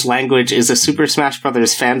English language is a Super Smash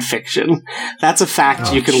Brothers fan fiction. That's a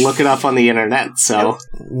fact. You can look it up on the internet. So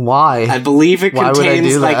why? I believe it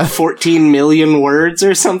contains like 14 million words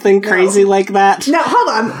or something crazy like that. No, hold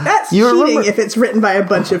on. That's cheating if it's written by a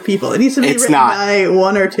bunch of people. It needs to be written by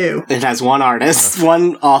 1 or 2. It has 1 artist,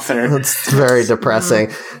 1 author. That's very depressing.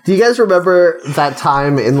 Do you guys remember that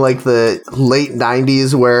time in like the late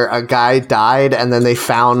 90s where a guy died and then they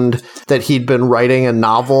found that he'd been writing a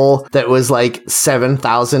novel that was like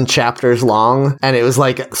 7,000 chapters long, and it was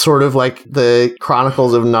like sort of like the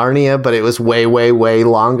Chronicles of Narnia, but it was way, way, way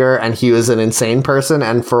longer, and he was an insane person,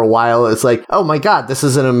 and for a while it's like, oh my god, this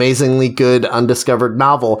is an amazingly good undiscovered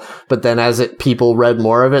novel, but then as people read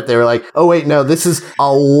more of it, they were like, oh wait, no, this is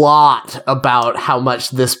a lot about how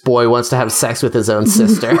much this boy wants to have sex with his own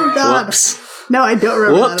sister. Oh, God. Whoops. No, I don't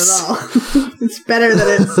remember Whoops. that at all. It's better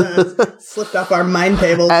that it's slipped off our mind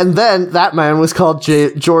tables. And then that man was called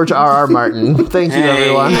George R.R. Martin. Thank you,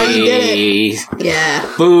 everyone. You did it.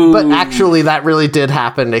 Yeah. Boo. But actually, that really did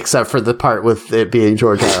happen, except for the part with it being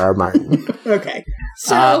George R.R. Martin. Okay.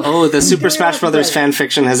 So, the Super Smash Brothers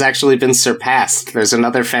fanfiction has actually been surpassed. There's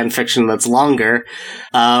another fanfiction that's longer,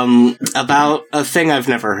 about a thing I've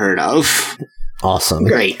never heard of. Awesome.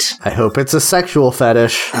 Great. I hope it's a sexual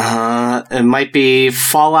fetish. It might be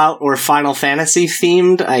Fallout or Final Fantasy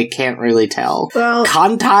themed. I can't really tell. Well,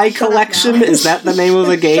 Kantai Collection? now. Is that the name of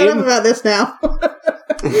a game? Shut up about this now.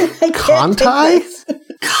 Kantai?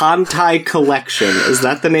 Kantai Collection. Is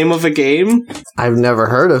that the name of a game? I've never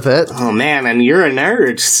heard of it. Oh man, and you're a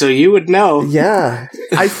nerd, so you would know. Yeah.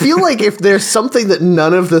 I feel like if there's something that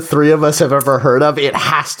none of the three of us have ever heard of, it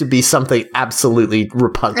has to be something absolutely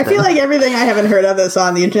repugnant. I feel like everything I haven't heard of that's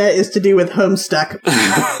on the internet is to do with Homestuck.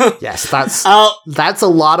 Yes, that's a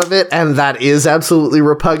lot of it, and that is absolutely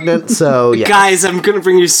repugnant, so yeah. Guys, I'm gonna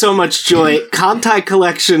bring you so much joy. Kantai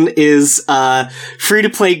Collection is a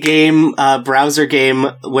free-to-play game, browser game,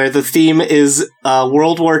 where the theme is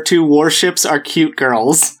World War II warships are cute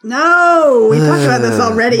girls. No, we talked about this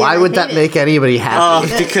already. Why would that make anybody happy?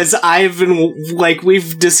 Because I've been,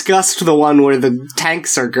 we've discussed the one where the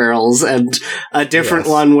tanks are girls, and a different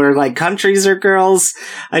one where, countries are girls.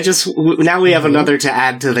 Now we have another to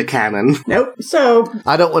add to the canon. Nope. So,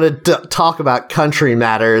 I don't want to talk about country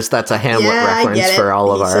matters. That's a Hamlet I reference get it. for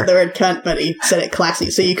all of He our... said the word cunt, but he said it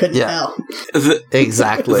classy, so you couldn't tell.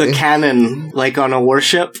 Exactly. The canon, on a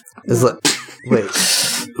warship. Is it...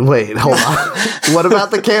 Wait, hold on. What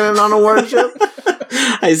about the cannon on a warship?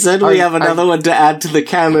 I said we have another one to add to the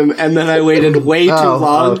canon, and then I waited way too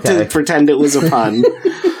long to pretend it was a pun.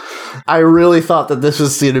 I really thought that this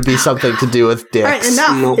was going to be something to do with dicks.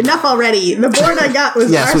 All right, enough already. The board I got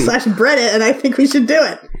was r/Reddit, and I think we should do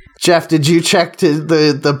it. Jeff, did you check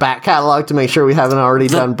the back catalog to make sure we haven't already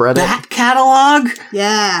done Reddit? Back catalog?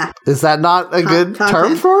 Yeah. Is that not a good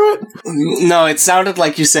term for it? No, it sounded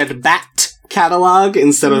like you said bat catalog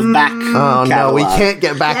instead of back catalog. No, we can't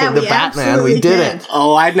get back into Batman. We did it.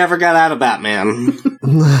 Oh, I never got out of Batman.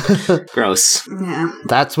 Gross. Yeah.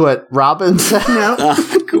 That's what Robin said? No.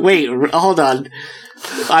 Wait, hold on.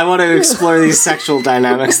 I want to explore these sexual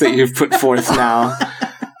dynamics that you've put forth now.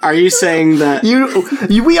 Are you saying that...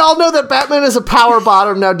 We all know that Batman is a power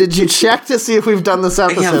bottom. Now, did you check to see if we've done this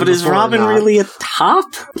episode? Yeah, but is Robin really a top?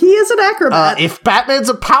 He is an acrobat. If Batman's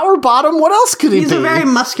a power bottom, what else could he be? He's a very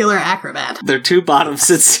muscular acrobat. They're two bottoms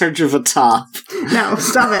in search of a top. No,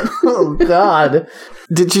 stop it. Oh, God.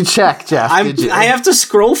 Did you check, Jeff? I have to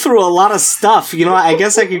scroll through a lot of stuff. I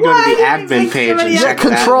guess I could go to the admin page and check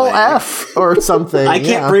Control that F or something. I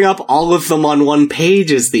can't bring up all of them on one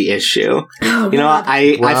page is the issue.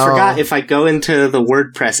 I forgot if I go into the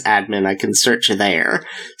WordPress admin, I can search there.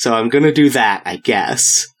 So I'm going to do that, I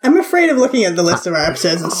guess. I'm afraid of looking at the list of our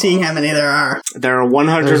episodes and seeing how many there are. There are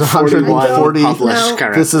 141 published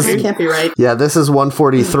currently. That can't be right. Yeah, this is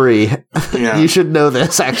 143. Yeah. You should know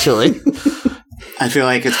this, actually. I feel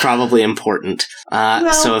like it's probably important.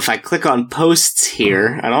 So if I click on posts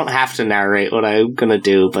here, I don't have to narrate what I'm going to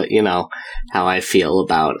do, but how I feel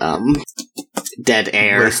about dead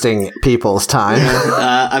air. Wasting people's time.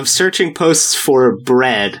 I'm searching posts for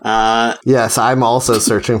bread. Yes, I'm also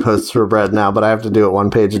searching posts for bread now, but I have to do it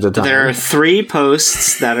one page at a time. There are 3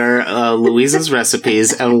 posts that are Louisa's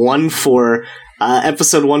recipes, and one for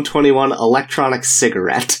episode 121, electronic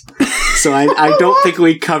cigarette. So I don't think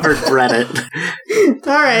we covered Reddit.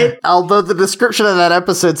 All right. Although the description of that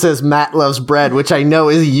episode says Matt loves bread, which I know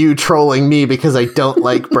is you trolling me because I don't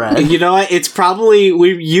like bread. You know what? It's probably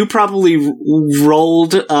you probably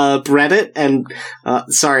rolled Reddit, and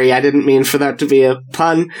sorry, I didn't mean for that to be a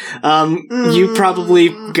pun. You probably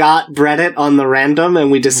got Reddit on the random,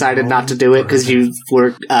 and we decided not to do it because you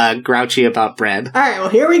were grouchy about bread. All right. Well,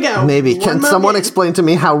 here we go. Maybe can someone explain to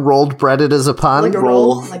me how rolled breaded is a pun? Like a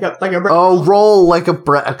roll, like a bread. Oh, roll like a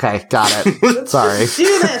bread. Okay, got it. Sorry. Do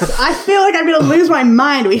this. I feel like I'm going to lose my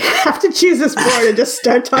mind. We have to choose this board and just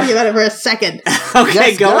start talking about it for a second.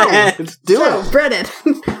 Okay, go ahead. Do it. Breaded.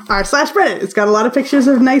 r/Reddit. It's got a lot of pictures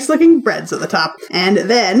of nice looking breads at the top. And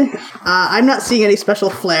then, I'm not seeing any special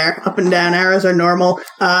flair. Up and down arrows are normal.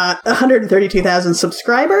 132,000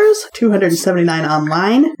 subscribers, 279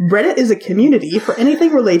 online. Reddit is a community for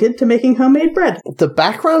anything related to making homemade bread. The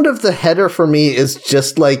background of the header for me is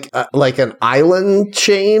just like an island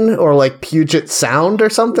chain or like Puget Sound or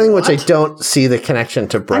something, which I don't see the connection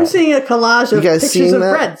to bread. I'm seeing a collage of pictures of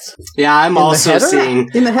breads. Yeah, I'm also seeing.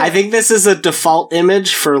 In the header? I think this is a default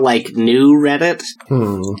image for like new Reddit.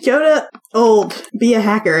 Go to old, be a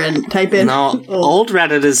hacker, and type in. No, old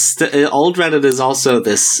Reddit is also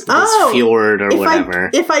this fjord or whatever.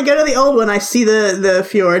 If I go to the old one, I see the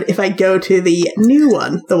fjord. If I go to the new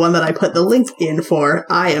one, the one that I put the link in for,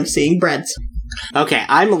 I am seeing breads. Okay,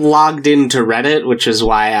 I'm logged into Reddit, which is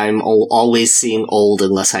why I'm always seeing old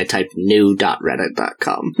unless I type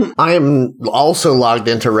new.reddit.com. I am also logged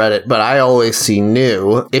into Reddit, but I always see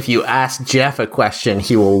new. If you ask Jeff a question,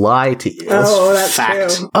 he will lie to you. Oh, that's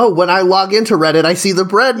fact. true. Oh, when I log into Reddit, I see the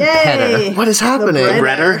bread header. What is happening?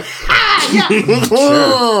 Redder?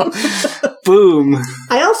 Sure. Boom.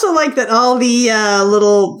 I also like that all the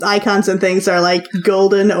little icons and things are like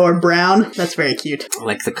golden or brown. That's very cute.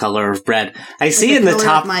 Like the color of bread. I see in the the color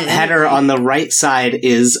top of my header on the right side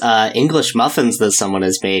is English muffins that someone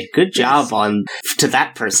has made. Good job to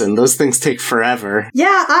that person. Those things take forever.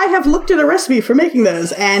 Yeah, I have looked at a recipe for making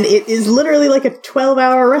those, and it is literally like a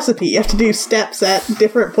 12-hour recipe. You have to do steps at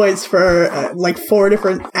different points for like 4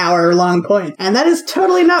 different hour-long points, and that is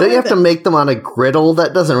totally not. Don't you have to make them on a griddle?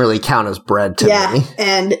 That doesn't really count as bread to me. Yeah,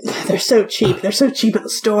 and they're so cheap. They're so cheap at the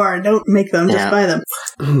store. Don't make them. Just buy them.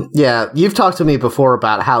 Yeah, you've talked to me before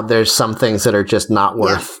about how there's some things that are just not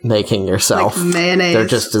worth making yourself. Like mayonnaise. They're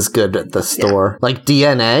just as good at the store. Like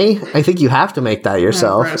DNA, I think you have to make that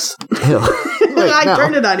yourself. Gross. Ew. Wait, I no.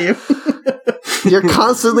 turned it on you. You're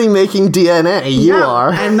constantly making DNA. You No,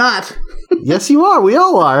 are. I'm not. Yes, you are. We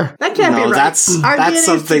all are. That can't be right. That's Our DNA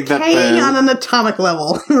something is that decaying on an atomic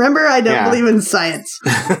level. Remember, I don't believe in science.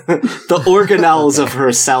 the organelles of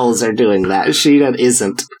her cells are doing that. She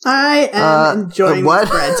isn't. I am enjoying these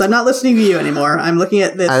breads. I'm not listening to you anymore. I'm looking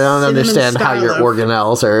at this. I don't cinnamon understand how your loaf.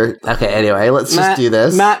 organelles are. Okay, anyway, let's just do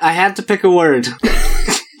this. Matt, I had to pick a word.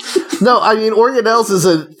 No, I mean, organelles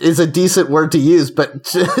is a decent word to use,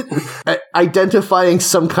 but identifying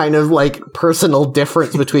some kind of, like, personal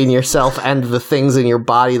difference between yourself and the things in your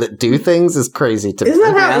body that do things is crazy to me. Isn't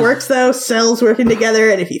that how it works, though? Cells working together,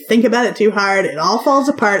 and if you think about it too hard, it all falls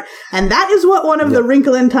apart. And that is what one of the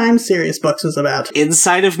Wrinkle in Time series books is about.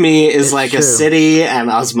 Inside of me is It's true. a city, and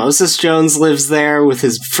Osmosis Jones lives there with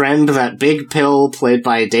his friend, that Big Pill, played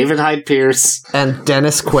by David Hyde Pierce. And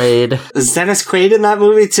Dennis Quaid. Is Dennis Quaid in that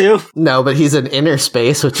movie, too? No, but he's in Inner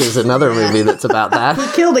Space, which is another movie that's about that. He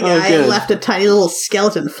killed a guy good. and left a tiny little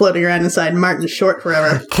skeleton floating around inside Martin Short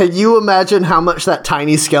forever. Can you imagine how much that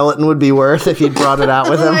tiny skeleton would be worth if he'd brought it out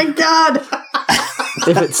with Oh him? my god!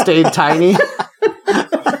 If it stayed tiny?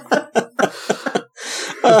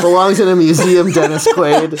 It belongs in a museum, Dennis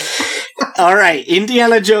Quaid. All right,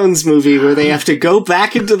 Indiana Jones movie where they have to go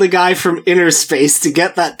back into the guy from Inner Space to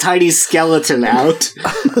get that tiny skeleton out.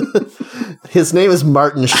 His name is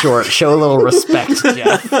Martin Short. Show a little respect,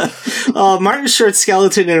 Jeff. Martin Short's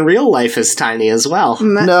skeleton in real life is tiny as well.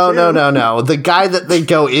 No. The guy that they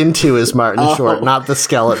go into is Martin Short, not the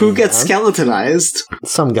skeleton. Who gets skeletonized?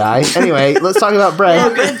 Some guy. Anyway, let's talk about bread. Yeah,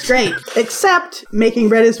 bread's great. Except making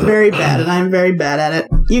bread is very bad, and I'm very bad at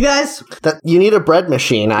it. You guys? You need a bread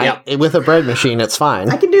machine. Yep. With a bread machine, it's fine.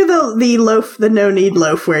 I can do the loaf, the no-knead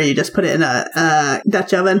loaf, where you just put it in a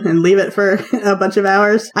Dutch oven and leave it for a bunch of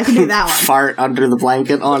hours. I can do that one. Fart under the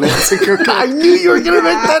blanket on it. I knew you were going to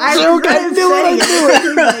make that joke. I knew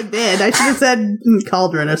it. I did. I should have said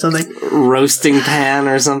cauldron or something. Roasting pan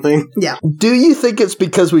or something. Yeah. Do you think it's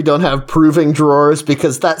because we don't have proving drawers?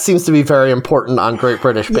 Because that seems to be very important on Great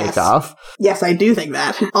British Bake Off. Yes, I do think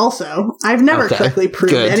that. Also, I've never quickly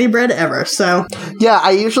proved good. any bread ever, so... Yeah,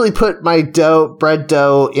 I usually put my bread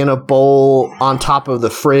dough in a bowl on top of the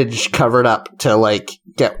fridge, covered up to,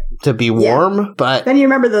 get to be warm, but then you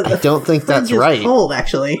remember that I don't think that's fridge is right. cold,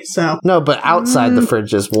 actually, so... No, but outside the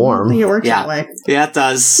fridge is I warm. think it works that way. Yeah, it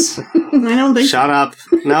does. I don't think Shut up.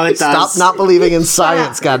 No, it does. Stop not believing in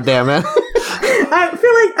science, goddammit. I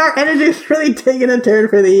feel like our energy's really taking a turn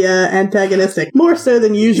for the antagonistic. More so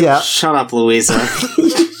than usual. Yeah. Shut up, Louisa.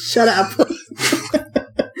 Shut up.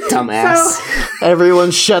 Dumbass.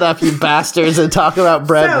 Everyone shut up, you bastards, and talk about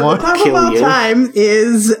bread So, more. the top Kill of all you. time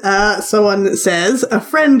is, someone says, a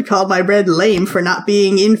friend called my bread lame for not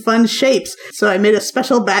being in fun shapes, so I made a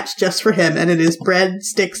special batch just for him, and it is bread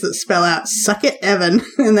sticks that spell out, suck it, Evan,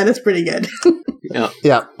 and that is pretty good.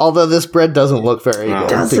 Yeah, although this bread doesn't look very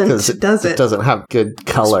good because it doesn't have good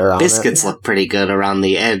color on it. Biscuits look pretty good around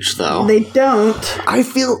the edge, though. They don't. I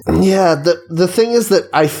feel, the thing is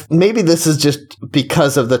that maybe this is just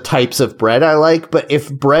because of the types of bread I like, but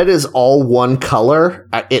if bread is all one color,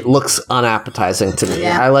 it looks unappetizing to me.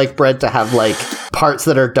 Yeah. I like bread to have, like, parts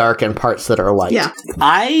that are dark and parts that are light. Yeah.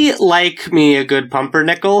 I like me a good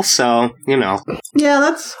pumpernickel, so, Yeah,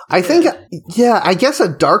 that's... I think, I guess a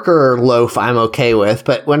darker loaf I'm okay with,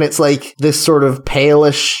 but when it's like this sort of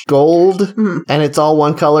palish gold and it's all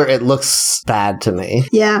one color, it looks bad to me.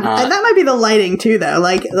 Yeah, and that might be the lighting too, though.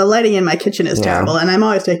 Like, the lighting in my kitchen is terrible, and I'm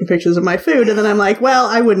always taking pictures of my food, and then I'm like, well,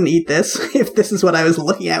 I wouldn't eat this if this is what I was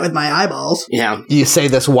looking at with my eyeballs. Yeah. You say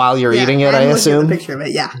this while you're eating it, I assume? At the picture of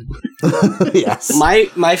it, yeah. Yes.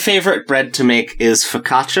 My favorite bread to make is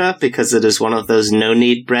focaccia, because it is one of those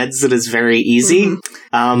no-knead breads that is very easy.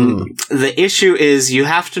 The issue is you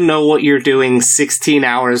have to know what you're doing 16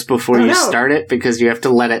 hours before you start it, because you have to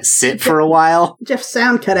let it sit for a while. Jeff's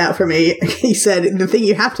sound cut out for me. He said, the thing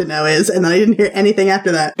you have to know is, and then I didn't hear anything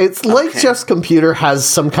after that. It's like Jeff's computer has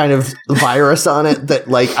some kind of virus on it that,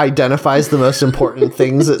 like, identifies the most important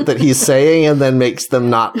things that he's saying and then makes them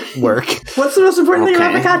not work. What's the most important thing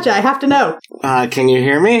about focaccia? I have to know. Can you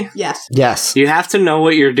hear me? Yes. Yes. You have to know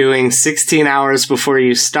what you're doing 16 hours before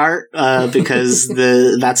you start, because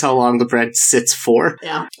that's how long the bread sits for.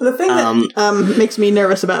 Yeah. The thing that makes me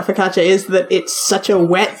nervous about focaccia is that it's such a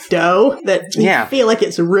wet dough that you feel like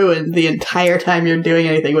it's ruined the entire time you're doing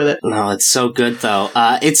anything with it. No, it's so good, though.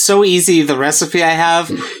 It's so easy. The recipe I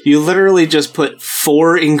have, you literally just put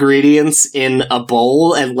 4 ingredients in a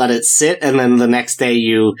bowl and let it sit, and then the next day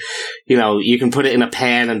you can put it in a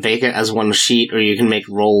pan and bake it as one sheet, or you can make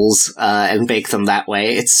rolls and bake them that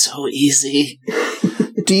way. It's so easy.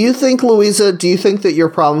 Do you think, Louisa, that your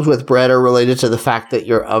problems with bread are related to the fact that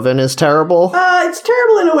your oven is terrible? It's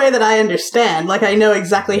terrible in a way that I understand. Like, I know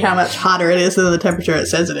exactly how much hotter it is than the temperature it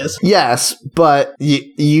says it is. Yes, but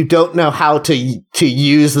you don't know how to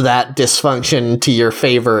use that dysfunction to your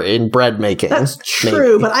favor in bread making. That's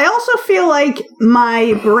true, but I also feel like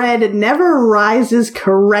my bread never rises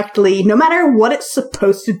correctly, no matter what it's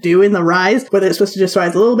supposed to do in the rise, whether it's supposed to just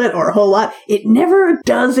rise a little bit or a whole lot, it never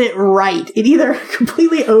does it right. It either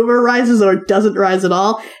completely over rises or doesn't rise at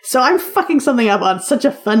all. So I'm fucking something up on such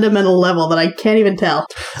a fundamental level that I can't even tell.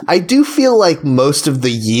 I do feel like most of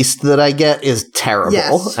the yeast that I get is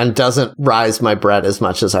terrible and doesn't rise my bread as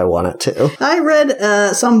much as I want it to. I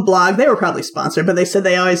read some blog, they were probably sponsored, but they said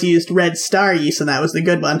they always used Red Star yeast and that was the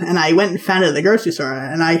good one. And I went and found it at the grocery store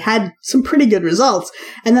and I had some pretty good results.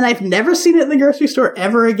 And then I've never seen it at the grocery store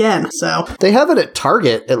ever again. So they have it at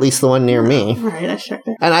Target, at least the one near me. All right, I checked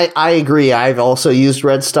it. And I agree. I've also used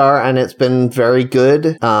Red Star and it's been very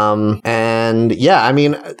good. And yeah, I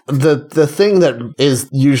mean, the thing that is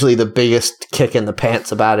usually the biggest kick in the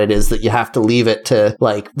pants about it is that you have to leave it to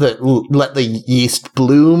let the yeast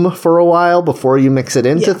bloom for a while before you mix it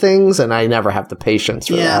into things, and I never have the patience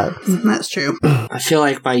for that. That's true. I feel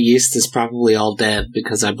like my yeast is probably all dead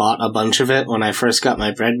because I bought a bunch of it when I first got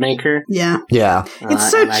my bread maker. Yeah.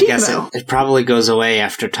 It's so cheap, I guess though. It probably goes away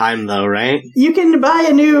after time, though, right? You can buy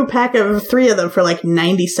a new pack of 3 of them for like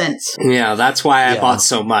 90 cents. Yeah, that's why I bought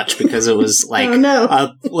so much, because it was like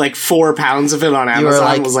like 4 pounds of it on Amazon. You were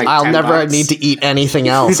like, was like I'll $10. never need to eat anything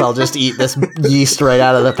else. I'll just eat this yeast right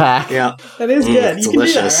out of the pack. Yeah. That is good. You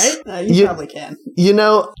delicious. can do that, right? You probably can. You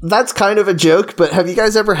know, that's kind of a joke, but have you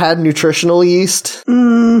guys ever had nutritional yeast?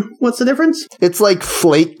 What's the difference? It's like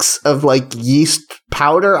flakes of like yeast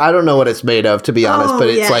powder. I don't know what it's made of, to be honest, but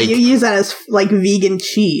it's like... you use that as like vegan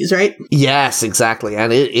cheese, right? Yes, exactly.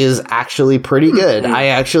 And it is actually pretty good. I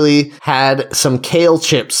actually had some kale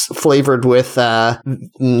chips flavored with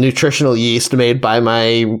nutritional yeast made by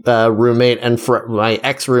my roommate and my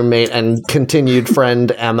ex-roommate and continued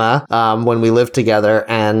friend Emma when we lived together.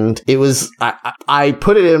 And it was... I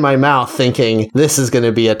put it in my mouth thinking this is going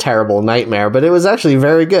to be a terrible nightmare, but it was actually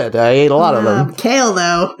very good. I ate a lot of them. Kale,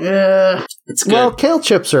 though. It's good. Well, kale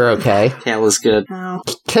chips are okay. Kale is good. Oh.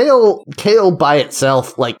 Kale by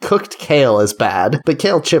itself, like cooked kale, is bad, but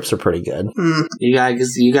kale chips are pretty good. You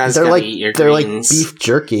guys They're gotta like eat your they're greens. like beef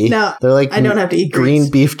jerky. No, they're like I don't have to eat green greens.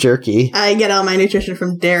 beef jerky. I get all my nutrition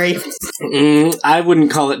from dairy. I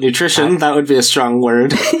wouldn't call it nutrition. That would be a strong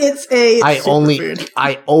word. It's a superfood.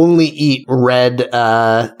 I only eat red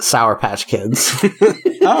Sour Patch Kids.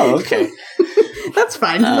 Oh, okay. That's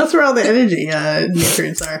fine. That's where all the energy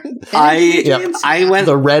nutrients are. I went.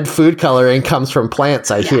 The red food coloring comes from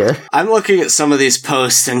plants, I hear. I'm looking at some of these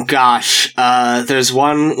posts, and gosh, there's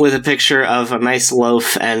one with a picture of a nice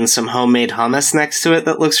loaf and some homemade hummus next to it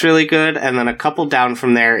that looks really good, and then a couple down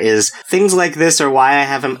from there is things like this are why I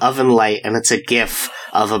have an oven light, and it's a GIF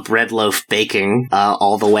of a bread loaf baking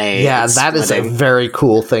all the way. Yeah, that is a very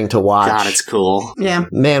cool thing to watch. God, it's cool. Yeah.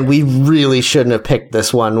 Man, we really shouldn't have picked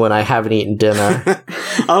this one when I haven't eaten dinner.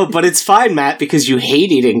 Oh, but it's fine, Matt, because you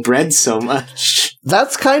hate eating bread so much.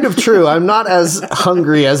 That's kind of true. I'm not as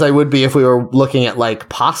hungry as I would be if we were looking at, like,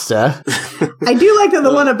 pasta. I do like that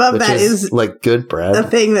the one above that is like good bread. The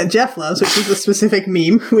thing that Jeff loves, which is a specific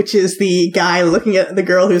meme, which is the guy looking at the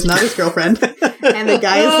girl who's not his girlfriend. And the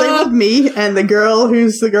guy is labeled me, and the girl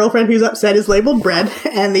who's the girlfriend who's upset is labeled bread,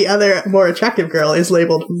 and the other more attractive girl is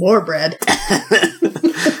labeled more bread.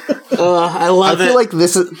 I love it. I feel like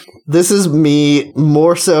this is me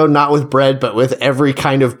more so not with bread, but with every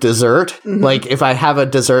kind of dessert. Mm-hmm. Like if I have a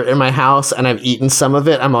dessert in my house and I've eaten some of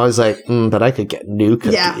it, I'm always like, but I could get new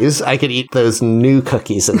cookies. Yeah. I could eat those new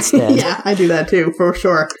cookies instead. Yeah, I do that too, for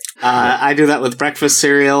sure. I do that with breakfast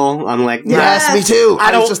cereal. I'm like, yes, me too.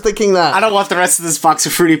 I was just thinking that. I don't want the rest of this box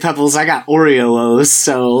of Fruity Pebbles. I got Oreo-Os,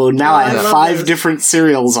 so now I have 5 different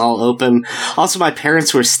cereals all open. Also, my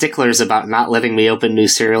parents were sticklers about not letting me open new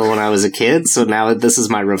cereal when I was a kid, so now this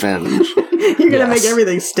is my revenge. You're gonna make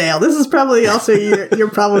everything stale. This is probably also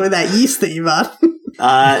your problem with that yeast that you bought.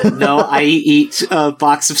 No, I eat a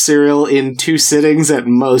box of cereal in 2 sittings at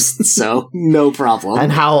most, so no problem.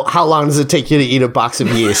 And how long does it take you to eat a box of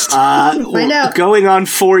yeast? Find out. Going on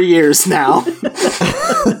 4 years now.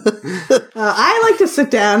 I like to sit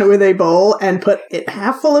down with a bowl and put it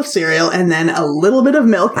half full of cereal and then a little bit of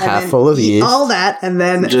milk and half then full of eat yeast. all that and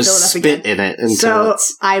then just fill it up spit again. in it until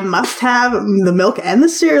so I must have the milk and the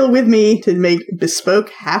cereal with me to make bespoke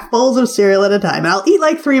half bowls of cereal at a time. And I'll eat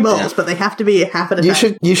like 3 bowls, but they have to be half at a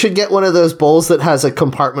time. You should get one of those bowls that has a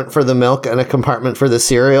compartment for the milk and a compartment for the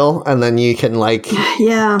cereal, and then you can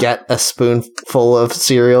get a spoonful of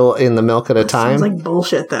cereal in the milk at a time. Sounds like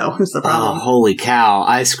bullshit, though. Is the problem? Oh, holy cow!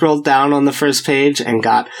 I scrolled down on the first page and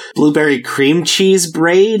got blueberry cream cheese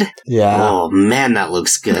braid. Yeah. Oh man, that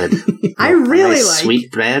looks good. I really nice like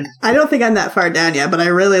sweet bread. I don't think I'm that far down yet, but I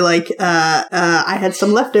really like. I had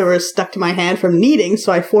some leftovers stuck to my hand from kneading,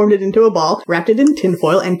 so I formed it into a ball, wrapped it in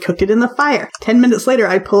tinfoil, and cooked it in the fire. 10 minutes later,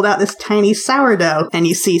 I pulled out this tiny sourdough, and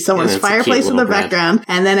you see someone's fireplace in the background,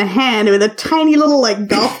 and then a hand with a tiny little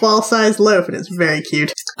golf ball sized loaf, and it's very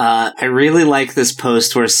cute. I really like this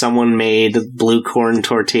post where someone made blue corn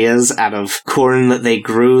tortillas out of corn that they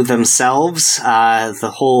grew themselves.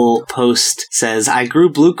 The whole post says, I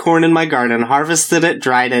grew blue corn in my garden, harvested it,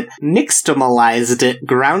 dried it, nixtamalized it,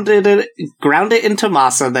 ground it into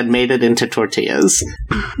masa, then made it into tortillas.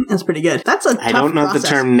 That's pretty good. That's a tough I don't know process. the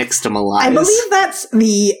term nixtamalize. I believe that's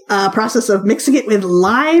the process of mixing it with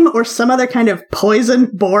lime or some other kind of poison,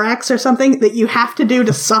 borax or something, that you have to do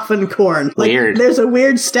to soften corn. Weird. There's a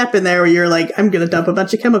weird step in there where you're like, I'm going to dump a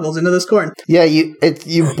bunch of chemicals into this corn. Yeah,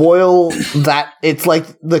 you boil that. It's like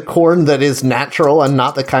the corn that is natural and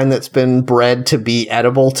not the kind that's been bred to be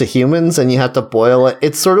edible to humans, and you have to boil it.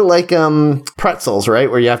 It's sort of like pretzels, right?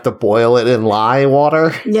 Where you have to boil it in lye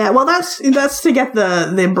water. Yeah, well, that's to get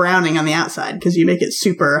the browning on the outside, because you make it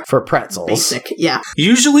super for pretzels. Basic, yeah.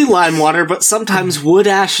 Usually lime water, but sometimes wood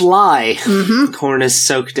ash lye. Mm-hmm. Corn is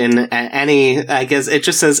soaked in I guess it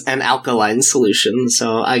just says an alkaline solution,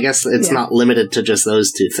 so I guess it's not limited to just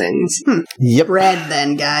those 2 things. Yep. Bread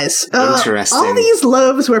then, guys. Interesting. All these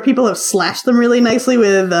loaves where people have slashed them really nicely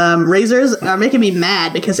with razors are making me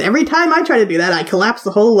mad, because every time I try to do that, I collapse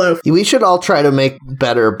the whole loaf. We should all try to make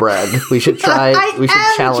better bread. We should try. We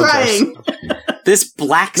should challenge us. This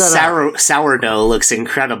black sourdough looks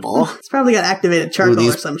incredible. It's probably got activated charcoal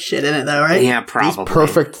or some shit in it, though, right? Yeah, probably. These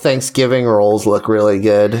perfect Thanksgiving rolls look really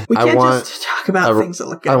good. We can't just talk about things that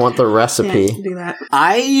look good. I want the recipe. Yeah, do that.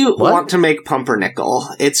 I want to make pumpernickel.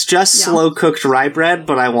 It's just slow-cooked rye bread,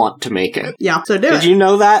 but I want to make it. Yeah, so do it. Did you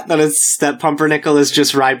know that pumpernickel is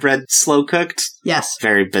just rye bread slow-cooked? Yes.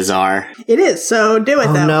 Very bizarre. It is, so do it,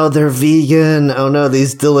 though. Oh no, they're vegan. Oh no,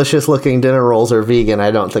 these delicious-looking dinner rolls are vegan. I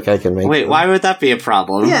don't think I can make them. Wait, why would that be a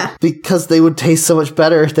problem? Yeah. Because they would taste so much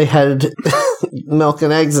better if they had milk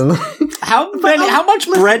and eggs in them. How much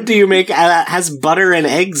bread do you make that has butter and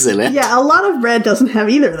eggs in it? Yeah, a lot of bread doesn't have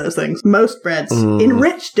either of those things. Most breads.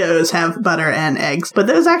 Enriched doughs have butter and eggs, but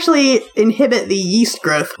those actually inhibit the yeast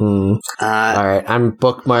growth. All right, I'm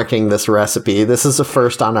bookmarking this recipe. This is the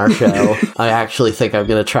first on our show. I actually think I'm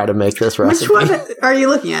going to try to make this recipe. Which one are you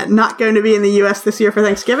looking at? Not going to be in the U.S. this year for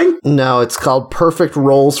Thanksgiving? No, it's called Perfect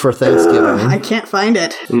Rolls for Thanksgiving. I can't find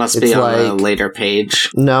it. It must be on a later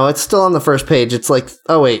page. No, it's still on the first page. It's like,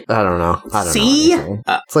 oh wait, I don't know. See?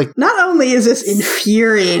 It's like, not only is this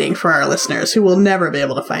infuriating for our listeners who will never be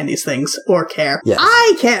able to find these things or care, yes.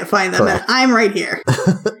 I can't find them and I'm right here.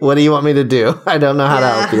 What do you want me to do? I don't know how to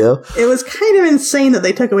help you. It was kind of insane that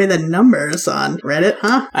they took away the numbers on Reddit,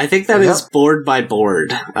 huh? I think that is board by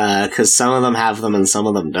board, because some of them have them and some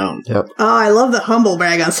of them don't. Yep. Oh, I love the humble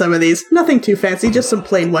brag on some of these. Nothing too fancy, just some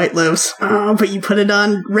plain white loaves. Oh, but you put it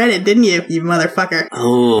on Reddit, didn't you motherfucker?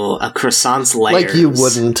 Oh, a croissant's layers. Like you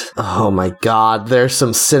wouldn't. Oh my god, there's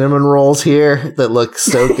some cinnamon rolls here that look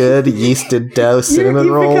so good. Yeasted dough cinnamon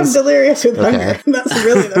rolls. You become delirious with hunger. That's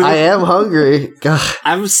really the I am hungry. God.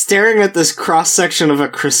 I'm staring at this cross section of a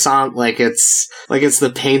croissant like it's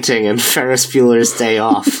the painting in Ferris Bueller's Day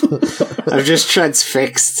Off. I'm just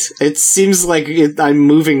transfixed. It seems like I'm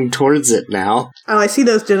moving towards it now. Oh, I see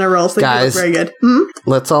those dinner rolls. They look very good.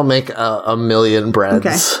 Let's all make a million breads.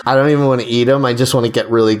 Okay. I don't even want to eat them. I just want to get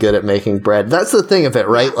really good at making bread. That's the thing of it,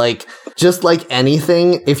 right? Like, just like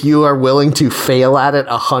anything, if you are willing to fail at it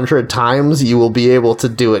 100 times, you will be able to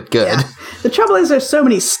do it good. Yeah. The trouble is there's so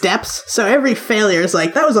many steps, so every failure is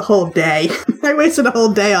like, that was a whole day. I wasted a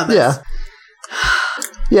whole day on this. Yeah.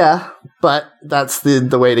 Yeah, but that's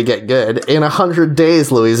the way to get good. In 100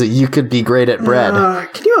 days, Louisa, you could be great at bread.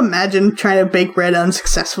 Can you imagine trying to bake bread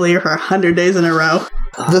unsuccessfully for 100 days in a row?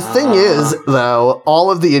 The thing is, though,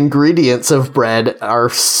 all of the ingredients of bread are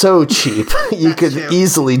so cheap. You could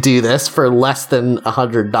easily do this for less than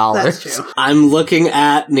 $100. That's true. I'm looking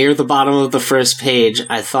at near the bottom of the first page.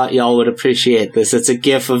 I thought y'all would appreciate this. It's a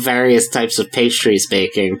gif of various types of pastries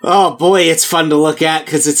baking. Oh boy, it's fun to look at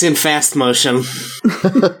because it's in fast motion.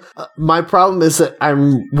 My problem is that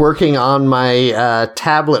I'm working on my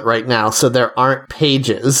tablet right now, so there aren't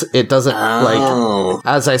pages. It doesn't,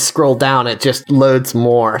 as I scroll down, it just loads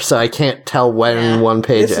more, so I can't tell when one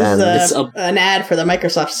page ends. This is an ad for the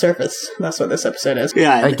Microsoft Surface. That's what this episode is.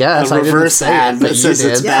 Yeah, I guess. A reverse ad that says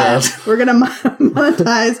it's bad. We're going to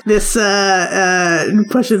monetize this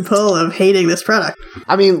push and pull of hating this product.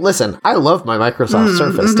 I mean, listen, I love my Microsoft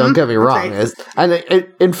Surface, don't get me wrong. Right.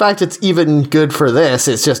 In fact, it's even good for this.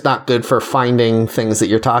 It's just not good for finding things that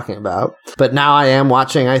you're talking about. But now I am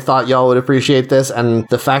watching. I thought y'all would appreciate this, and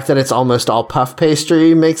the fact that it's almost all puff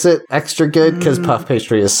pastry makes it extra good, because puff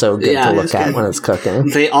pastry is so good to look at when it's cooking.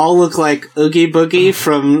 They all look like Oogie Boogie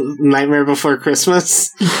from Nightmare Before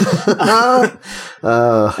Christmas.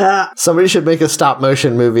 Somebody should make a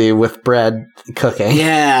stop-motion movie with bread cooking.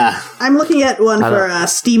 Yeah. I'm looking at one for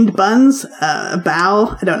steamed buns,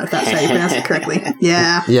 bao. I don't know if that's how you pronounce it correctly.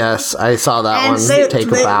 Yeah. Yes, I saw that And one. they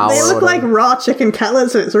bao. They look like raw chicken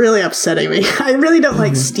cutlets, and it's really upsetting me. I really don't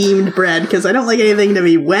like steamed bread, because I don't like anything to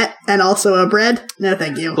be wet and also a bread. No,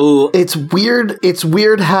 thank you. Ooh. It's weird. It's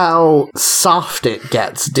weird how soft it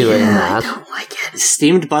gets doing that. I don't like it.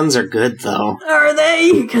 Steamed buns are good, though. Are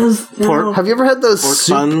they? Because Have you ever had those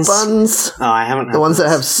soup buns? Oh, I haven't had The ones that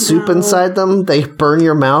have soup inside them. They burn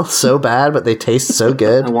your mouth so bad, but they taste so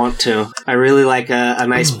good. I want to. I really like a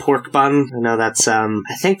nice pork bun. I know that's, I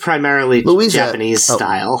think primarily Japanese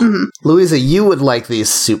style. Louisa, you would like these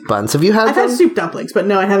soup buns. Have you had I've them? had soup dumplings, but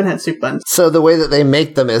no, I haven't had soup buns. So the way that they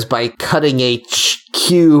make them is by cutting a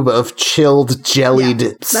cube of chilled jellied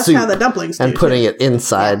That's soup how the dumplings do and putting it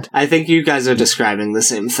inside. I think you guys are describing the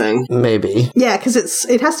same thing. Maybe. Yeah, because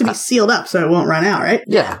it has to be sealed up so it won't run out, right?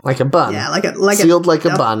 Yeah, like a bun. Yeah, like sealed like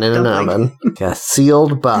a bun in an oven. Yeah,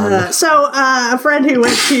 sealed bun. So a friend who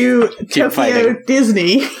went to Tokyo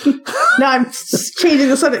Disney. No, I'm changing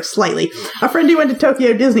the subject slightly. A friend who went to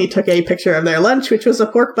Tokyo Disney took a picture of their lunch, which was a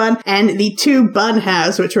pork bun, and the two bun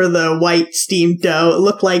halves, which were the white steamed dough,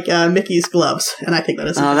 looked like Mickey's gloves, and I think that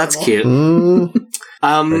is incredible. That's cute.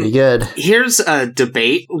 Pretty good. Here's a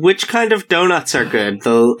debate. Which kind of donuts are good?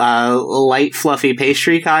 The light, fluffy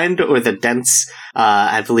pastry kind, or the dense,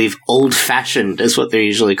 I believe, old-fashioned is what they're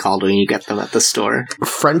usually called when you get them at the store?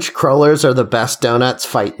 French crullers are the best donuts.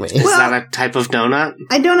 Fight me. Is that a type of donut?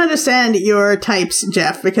 I don't understand your types,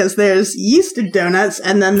 Jeff, because there's yeasted donuts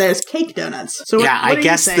and then there's cake donuts. So yeah, I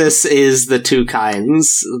guess this is the two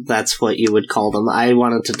kinds. That's what you would call them. I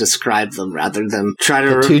wanted to describe them rather than try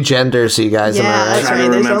to... Two genders, you guys. Yeah, am I right? that's Try right.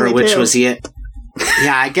 to There's remember only which two. was it.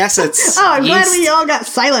 Yeah, I guess it's. Oh, I'm glad yeast. we all got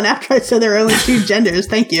silent after I said there were only 2 genders.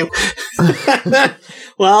 Thank you.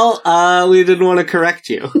 Well, we didn't want to correct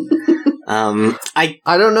you. I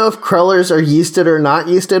don't know if crullers are yeasted or not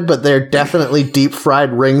yeasted, but they're definitely deep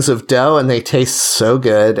fried rings of dough, and they taste so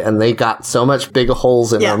good, and they got so much big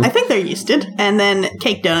holes in Yeah, them. I think they're yeasted. And then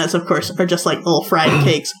cake donuts, of course, are just like little fried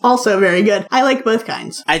cakes. Also very good. I like both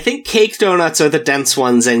kinds. I think cake donuts are the dense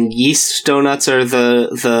ones, and yeast donuts are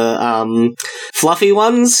the fluffy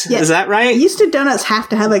ones. Yeah. Is that right? Yeasted donuts have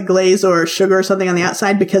to have a glaze or sugar or something on the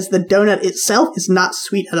outside because the donut itself is not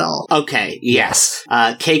sweet at all. Okay. Yes.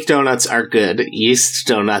 Cake donuts are good. Yeast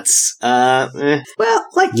donuts. Well,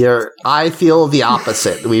 like, I feel the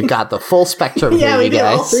opposite. We've got the full spectrum yeah, here, we you do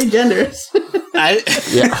guys. all 3 genders.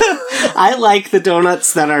 I like the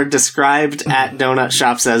donuts that are described at donut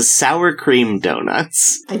shops as sour cream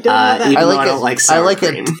donuts. I don't know that. Even I though like I don't it, like sour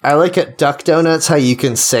cream. I like at Duck Donuts how you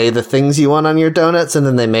can say the things you want on your donuts and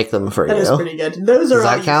then they make them for That you. is pretty good. Those are Does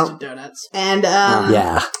all that count? yeasted donuts. And,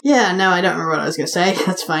 Yeah. yeah, no, I don't remember what I was going to say.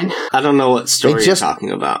 That's fine. I don't know what story They you're just-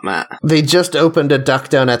 talking about, Matt. They just opened a Duck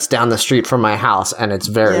Donuts down the street from my house, and it's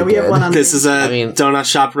very Yeah, we good. have one on This is a donut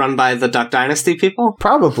shop run by the Duck Dynasty people?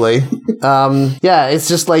 Probably. Yeah, it's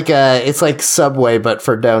just like it's like Subway, but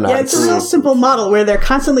for donuts. Yeah, it's a real simple model where they're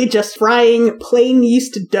constantly just frying plain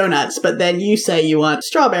yeasted donuts, but then you say you want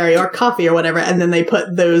strawberry or coffee or whatever, and then they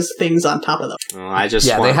put those things on top of them. Oh, I just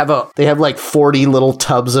Yeah, want... they have like 40 little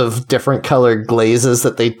tubs of different colored glazes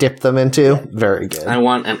that they dip them into. Very good. I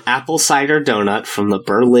want an apple cider donut from the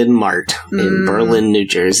Berlin Mart in Berlin, New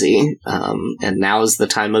Jersey. And now is the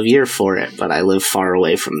time of year for it, but I live far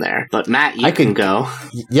away from there. But Matt, you can go.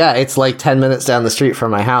 Yeah, it's like 10 minutes down the street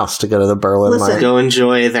from my house to go to the Berlin Listen. Mart. Go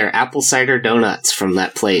enjoy their apple cider donuts from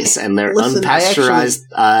that place and their Listen, unpasteurized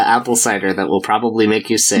apple cider that will probably make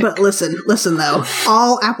you sick. But listen though,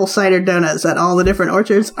 all apple cider donuts at all the different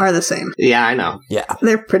orchards are the same. Yeah, I know. Yeah.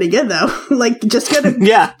 They're pretty good though. Like, just go to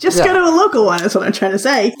Yeah. go to a local one is what I'm trying to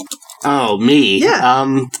say. Oh, me? Yeah.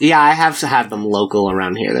 Yeah, I have to have them local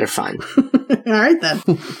around here. They're fine. All right then.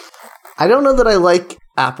 I don't know that I like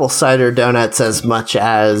apple cider donuts as much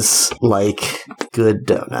as like good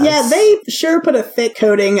donuts. Yeah, they sure put a thick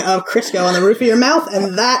coating of Crisco on the roof of your mouth,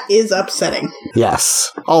 and that is upsetting.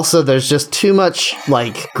 Yes. Also, there's just too much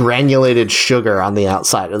like granulated sugar on the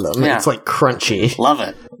outside of them. Yeah. It's like crunchy. Love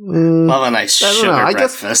it. Love a nice I don't sugar know, I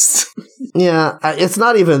guess- breakfast. Yeah, it's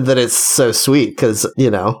not even that it's so sweet because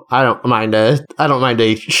I don't mind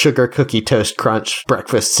a sugar cookie toast crunch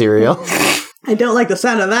breakfast cereal. I don't like the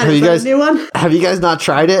sound of that. Have Is you that guys- a new one? Have you guys not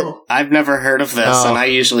tried it? I've never heard of this, Oh. and I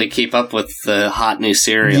usually keep up with the hot new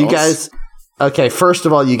cereals. You guys. Okay, first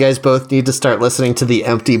of all, you guys both need to start listening to The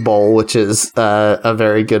Empty Bowl, which is a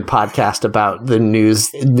very good podcast about the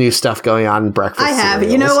new stuff going on in breakfast I have.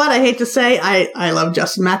 cereals. You know what? I hate to say, I love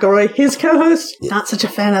Justin McElroy. His co-host, not such a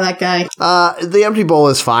fan of that guy. The Empty Bowl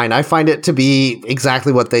is fine. I find it to be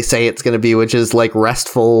exactly what they say it's going to be, which is like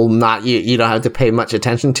restful, not you don't have to pay much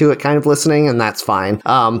attention to it kind of listening, and that's fine.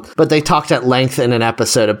 But they talked at length in an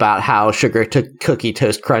episode about how Sugar Cookie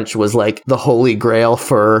Toast Crunch was like the holy grail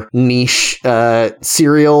for niche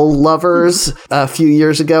cereal lovers a few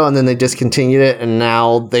years ago, and then they discontinued it, and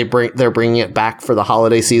now they're bringing it back for the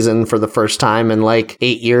holiday season for the first time in like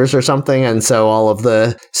 8 years or something, and so all of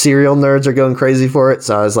the cereal nerds are going crazy for it.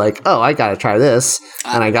 So I was like, oh, I gotta try this,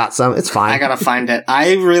 and I got some. It's fine. I gotta find it.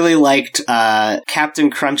 I really liked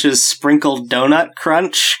Captain Crunch's Sprinkled Donut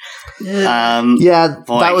Crunch. Yeah,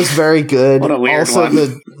 Boy. that was very good. What a weird also, one.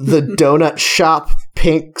 the donut shop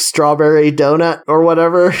pink strawberry donut or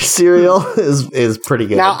whatever cereal is pretty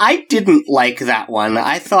good. Now, I didn't like that one.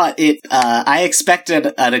 I thought it, I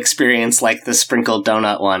expected an experience like the Sprinkled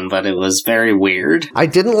Donut one, but it was very weird. I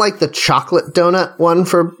didn't like the chocolate donut one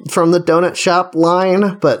from the donut shop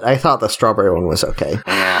line, but I thought the strawberry one was okay.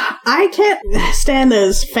 Yeah. I can't stand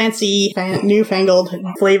those fancy, newfangled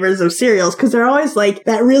flavors of cereals because they're always like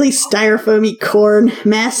that really styrofoamy corn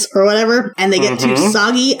mess or whatever, and they get too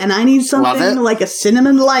soggy, and I need something like a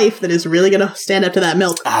Cinnamon Life that is really going to stand up to that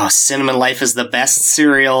milk. Oh, Cinnamon Life is the best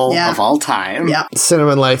cereal Yeah. of all time. Yeah.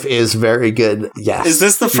 Cinnamon Life is very good. Yes. Is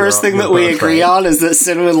this the first You're- thing that you're we both agree right. on? Is that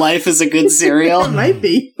Cinnamon Life is a good cereal? It might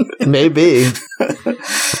be. Maybe.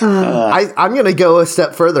 I'm going to go a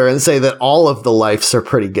step further and say that all of the Lifes are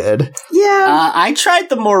pretty good. Yeah. I tried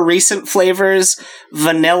the more recent flavors: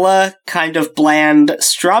 vanilla, kind of bland;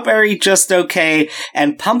 strawberry, just okay;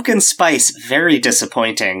 and pumpkin spice, very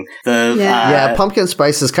disappointing. Yeah, pumpkin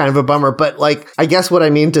spice is kind of a bummer, but like, I guess what I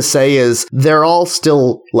mean to say is they're all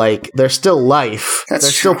still like, they're still Life. That's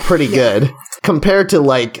they're true. still pretty good. Compared to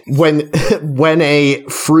like when a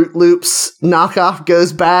Fruit Loops knockoff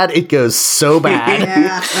goes bad, it goes so bad.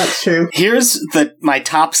 Yeah, that's true. Here's my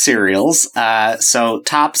top cereals. So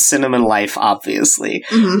top Cinnamon Life, obviously.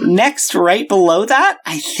 Mm-hmm. Next, right below that,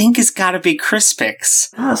 I think has got to be Crispix.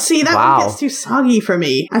 Oh, see, that Wow. one gets too soggy for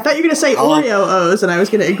me. I thought you were going to say Oreo O's, and I was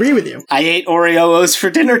going to agree with you. I ate Oreo-O's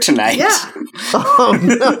for dinner tonight. Yeah. Oh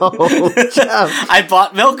no, Jeff. I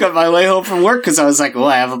bought milk on my way home from work because I was like,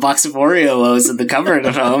 I have a box of Oreo-O's in the cupboard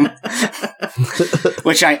at home.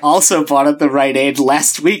 Which I also bought at the Rite Aid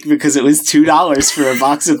last week because it was $2 for a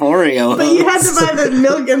box of Oreo-O's. But you had to buy the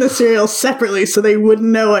milk and the cereal separately so they wouldn't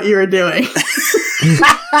know what you were doing.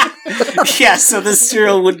 Yeah, so the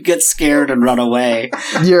cereal would get scared and run away.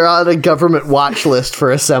 You're on a government watch list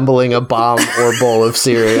for assembling a bomb or bowl of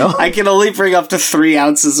cereal. I can only bring up to 3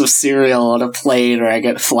 ounces of cereal on a plane or I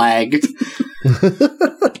get flagged.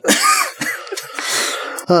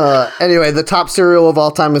 Anyway, the top cereal of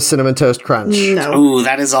all time is Cinnamon Toast Crunch. No. Ooh,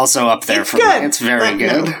 that is also up there for good, me. It's very but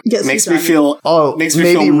good. no. Gets Makes me me feel makes me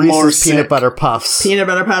maybe feel Reese's more Peanut sick. Butter Puffs. Peanut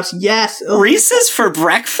Butter Puffs, yes. Ugh. Reese's for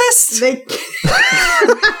breakfast? They...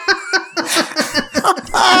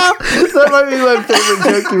 That might be my favorite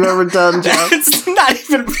joke you've ever done, Jeff. It's not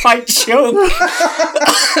even my joke.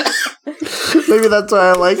 Maybe that's why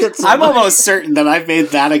I like it so I'm much. almost certain that I've made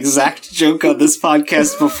that exact joke on this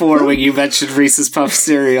podcast before when you mentioned Reese's Puff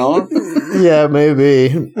cereal. Yeah,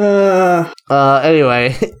 maybe.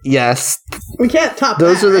 Anyway, yes. We can't top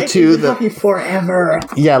Those that, are the right? two We can that- top you forever.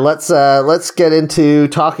 Yeah, let's get into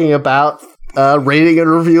talking about rating and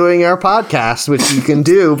reviewing our podcast, which you can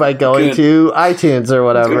do by going Good. to iTunes or Good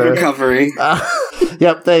whatever. recovery.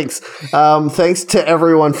 Yep, thanks. Thanks to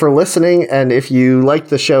everyone for listening, and if you like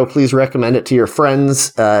the show, please recommend it to your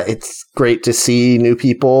friends. It's great to see new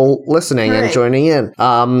people listening and Right. joining in.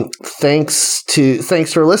 Thanks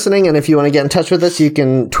for listening, and if you want to get in touch with us, you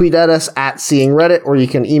can tweet at us at Seeing Reddit, or you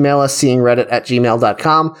can email us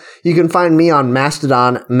seeingreddit@gmail.com. You can find me on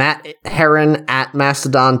Mastodon, Matt Heron at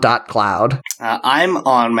mastodon.cloud. I'm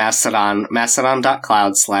on Mastodon,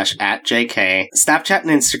 mastodon.cloud/@JK. Snapchat and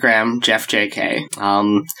Instagram, JeffJK.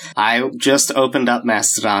 I just opened up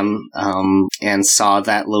Mastodon, and saw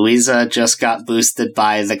that Louisa just got boosted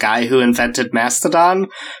by the guy who invented Mastodon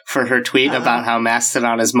for her tweet about how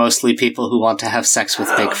Mastodon is mostly people who want to have sex with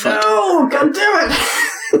Bigfoot. Oh, go do it!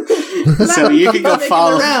 So you can go Making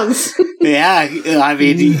follow. the rounds. Yeah, I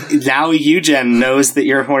mean, now Eugen knows that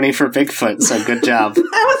you're horny for Bigfoot, so good job.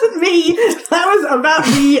 That wasn't me. That was about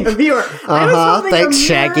me, a viewer. I was holding thanks,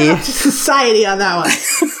 a mirror Shaggy. up to society on that one.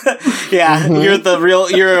 Yeah, you're a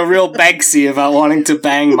real Banksy about wanting to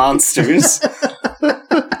bang monsters.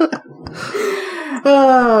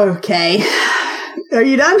 Okay. Are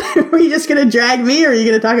you done? Are you just going to drag me, or are you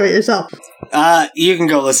going to talk about yourself? You can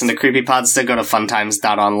go listen to Creepypodsta, go to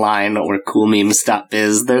funtimes.online or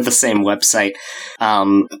coolmemes.biz. They're the same website.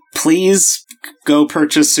 Please go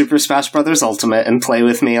purchase Super Smash Bros. Ultimate and play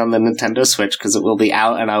with me on the Nintendo Switch, because it will be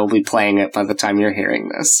out and I will be playing it by the time you're hearing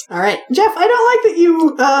this. All right. Jeff, I don't like that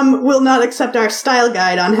you will not accept our style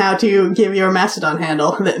guide on how to give your Mastodon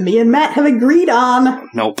handle that me and Matt have agreed on.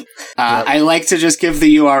 Nope. I like to just give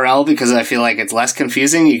the URL because I feel like it's less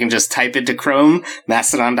confusing. You can just type into Chrome,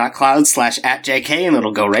 mastodon.cloud/@JK, and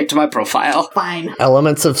it'll go right to my profile. Fine.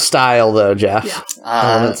 Elements of style, though, Jeff. Yeah.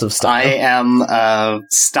 Elements of style. I am a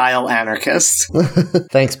style anarchist.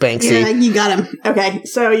 Thanks, Banksy. Yeah, you got him. Okay,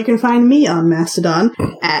 so you can find me on Mastodon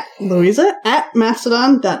at Louisa at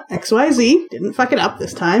mastodon.xyz. Didn't fuck it up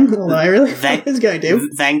this time, although I really thought I was going to.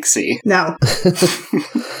 Thanksy. No.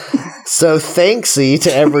 So thanksy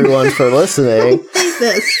to everyone for listening. Hate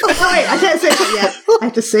this. Oh, wait, I can't say that yet. I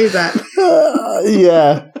have to save that.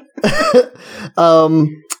 Yeah.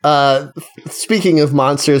 Speaking of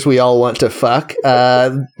monsters we all want to fuck,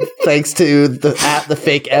 thanks to the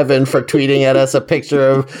fake Evan for tweeting at us a picture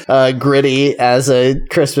of Gritty as a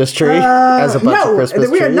Christmas tree, as a bunch of Christmas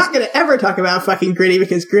we are trees. not going to ever talk about fucking Gritty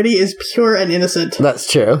because Gritty is pure and innocent.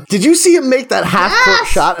 That's true. Did you see him make that half-court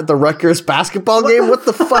shot at the Rutgers basketball game? What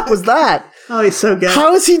the fuck was that? Oh, he's so good.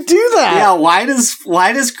 How does he do that? Yeah, why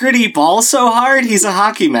does Gritty ball so hard? He's a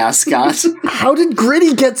hockey mascot. How did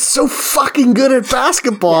Gritty get so fucking good at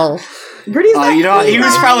basketball? Gritty's not He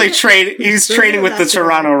was bad. probably training with the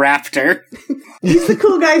Toronto Raptor. He's the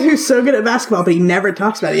cool guy who's so good at basketball, but he never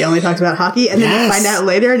talks about it. He only talks about hockey, and then you find out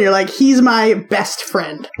later, and you're like, he's my best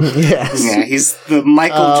friend. Yes. Yeah, he's the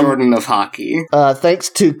Michael Jordan of hockey. Thanks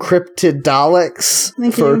to Cryptidalex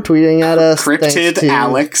for you. tweeting at us. Cryptid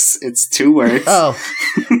Alex. It's 2 words. Oh.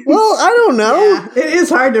 Well, I don't know. Yeah, it is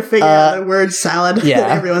hard to figure out the word salad that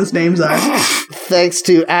everyone's names are. Thanks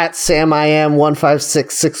to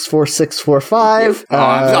 @SamIam15664645.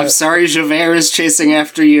 I'm sorry, Javert is chasing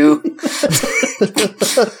after you.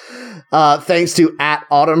 Thanks to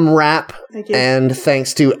 @AutumnWrap. Thank you. And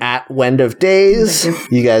thanks to @WendOfDays.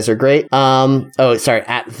 You guys are great.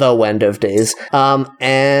 @TheWendOfDays.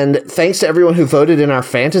 And thanks to everyone who voted in our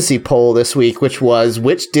fantasy poll this week, which was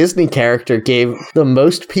which Disney character gave the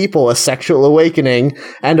most people a sexual awakening.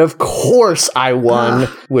 And of course I won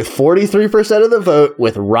with 43% of the vote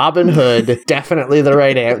with Robin Hood. Definitely the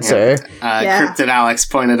right answer. Cryptid Alex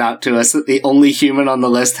pointed out to us that the only human on the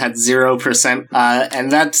list had 0%. And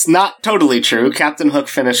that's not totally true. Captain Hook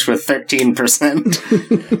finished with 13%.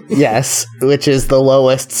 Yes, which is the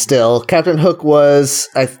lowest still. Captain Hook was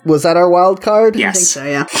that our wild card? Yes. I think so,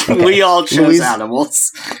 yeah. Okay. We all chose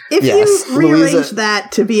animals. If you rearrange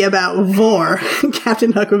that to be about Vor,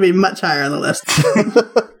 Captain Hook would be much higher on the list.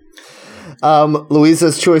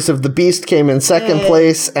 Louisa's choice of the Beast came in second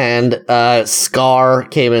place, and Scar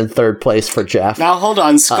came in third place for Jeff. Now, hold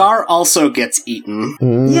on. Scar also gets eaten.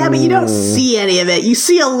 Yeah, but you don't see any of it. You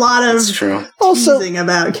see a lot of teasing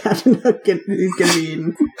about Captain Hook getting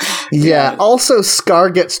eaten. Yeah, also Scar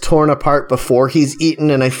gets torn apart before he's eaten,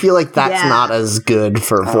 and I feel like that's not as good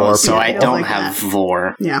for Vor. So I don't have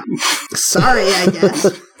Vor. Yeah. Sorry, I guess.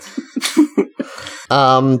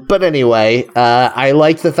 But anyway, I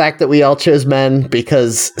like the fact that we all chose men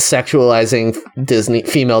because sexualizing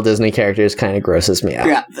female Disney characters kind of grosses me out.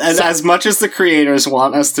 Yeah, as much as the creators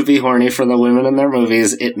want us to be horny for the women in their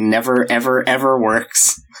movies, it never, ever, ever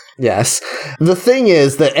works. Yes. The thing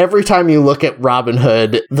is that every time you look at Robin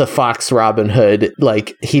Hood, the Fox Robin Hood,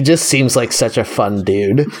 like, he just seems like such a fun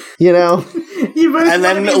dude, you know? And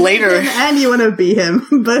then later... And you want to be him,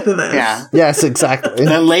 both of those. Yeah. Yes, exactly.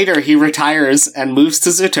 Then later he retires and moves to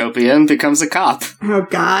Zootopia and becomes a cop. Oh,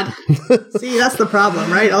 God. See, that's the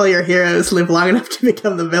problem, right? All your heroes live long enough to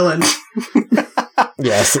become the villain.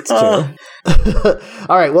 Yes, it's true.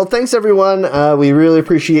 All right, well, thanks, everyone. We really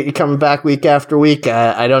appreciate you coming back week after week.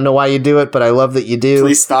 I don't know why you do it, but I love that you do.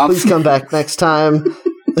 Please stop. Please come back next time.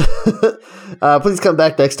 Please come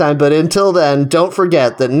back next time, but until then, don't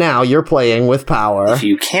forget that now you're playing with power. If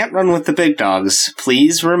you can't run with the big dogs,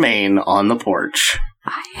 please remain on the porch.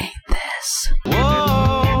 I hate this.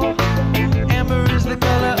 Whoa, amber is the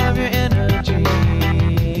color of your energy.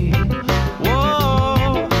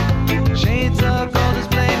 Whoa, shades of gold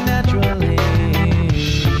display naturally.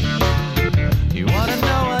 You wanna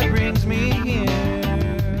know what brings me here?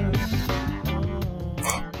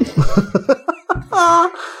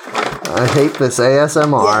 I hate this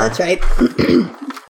ASMR. Yeah, that's right.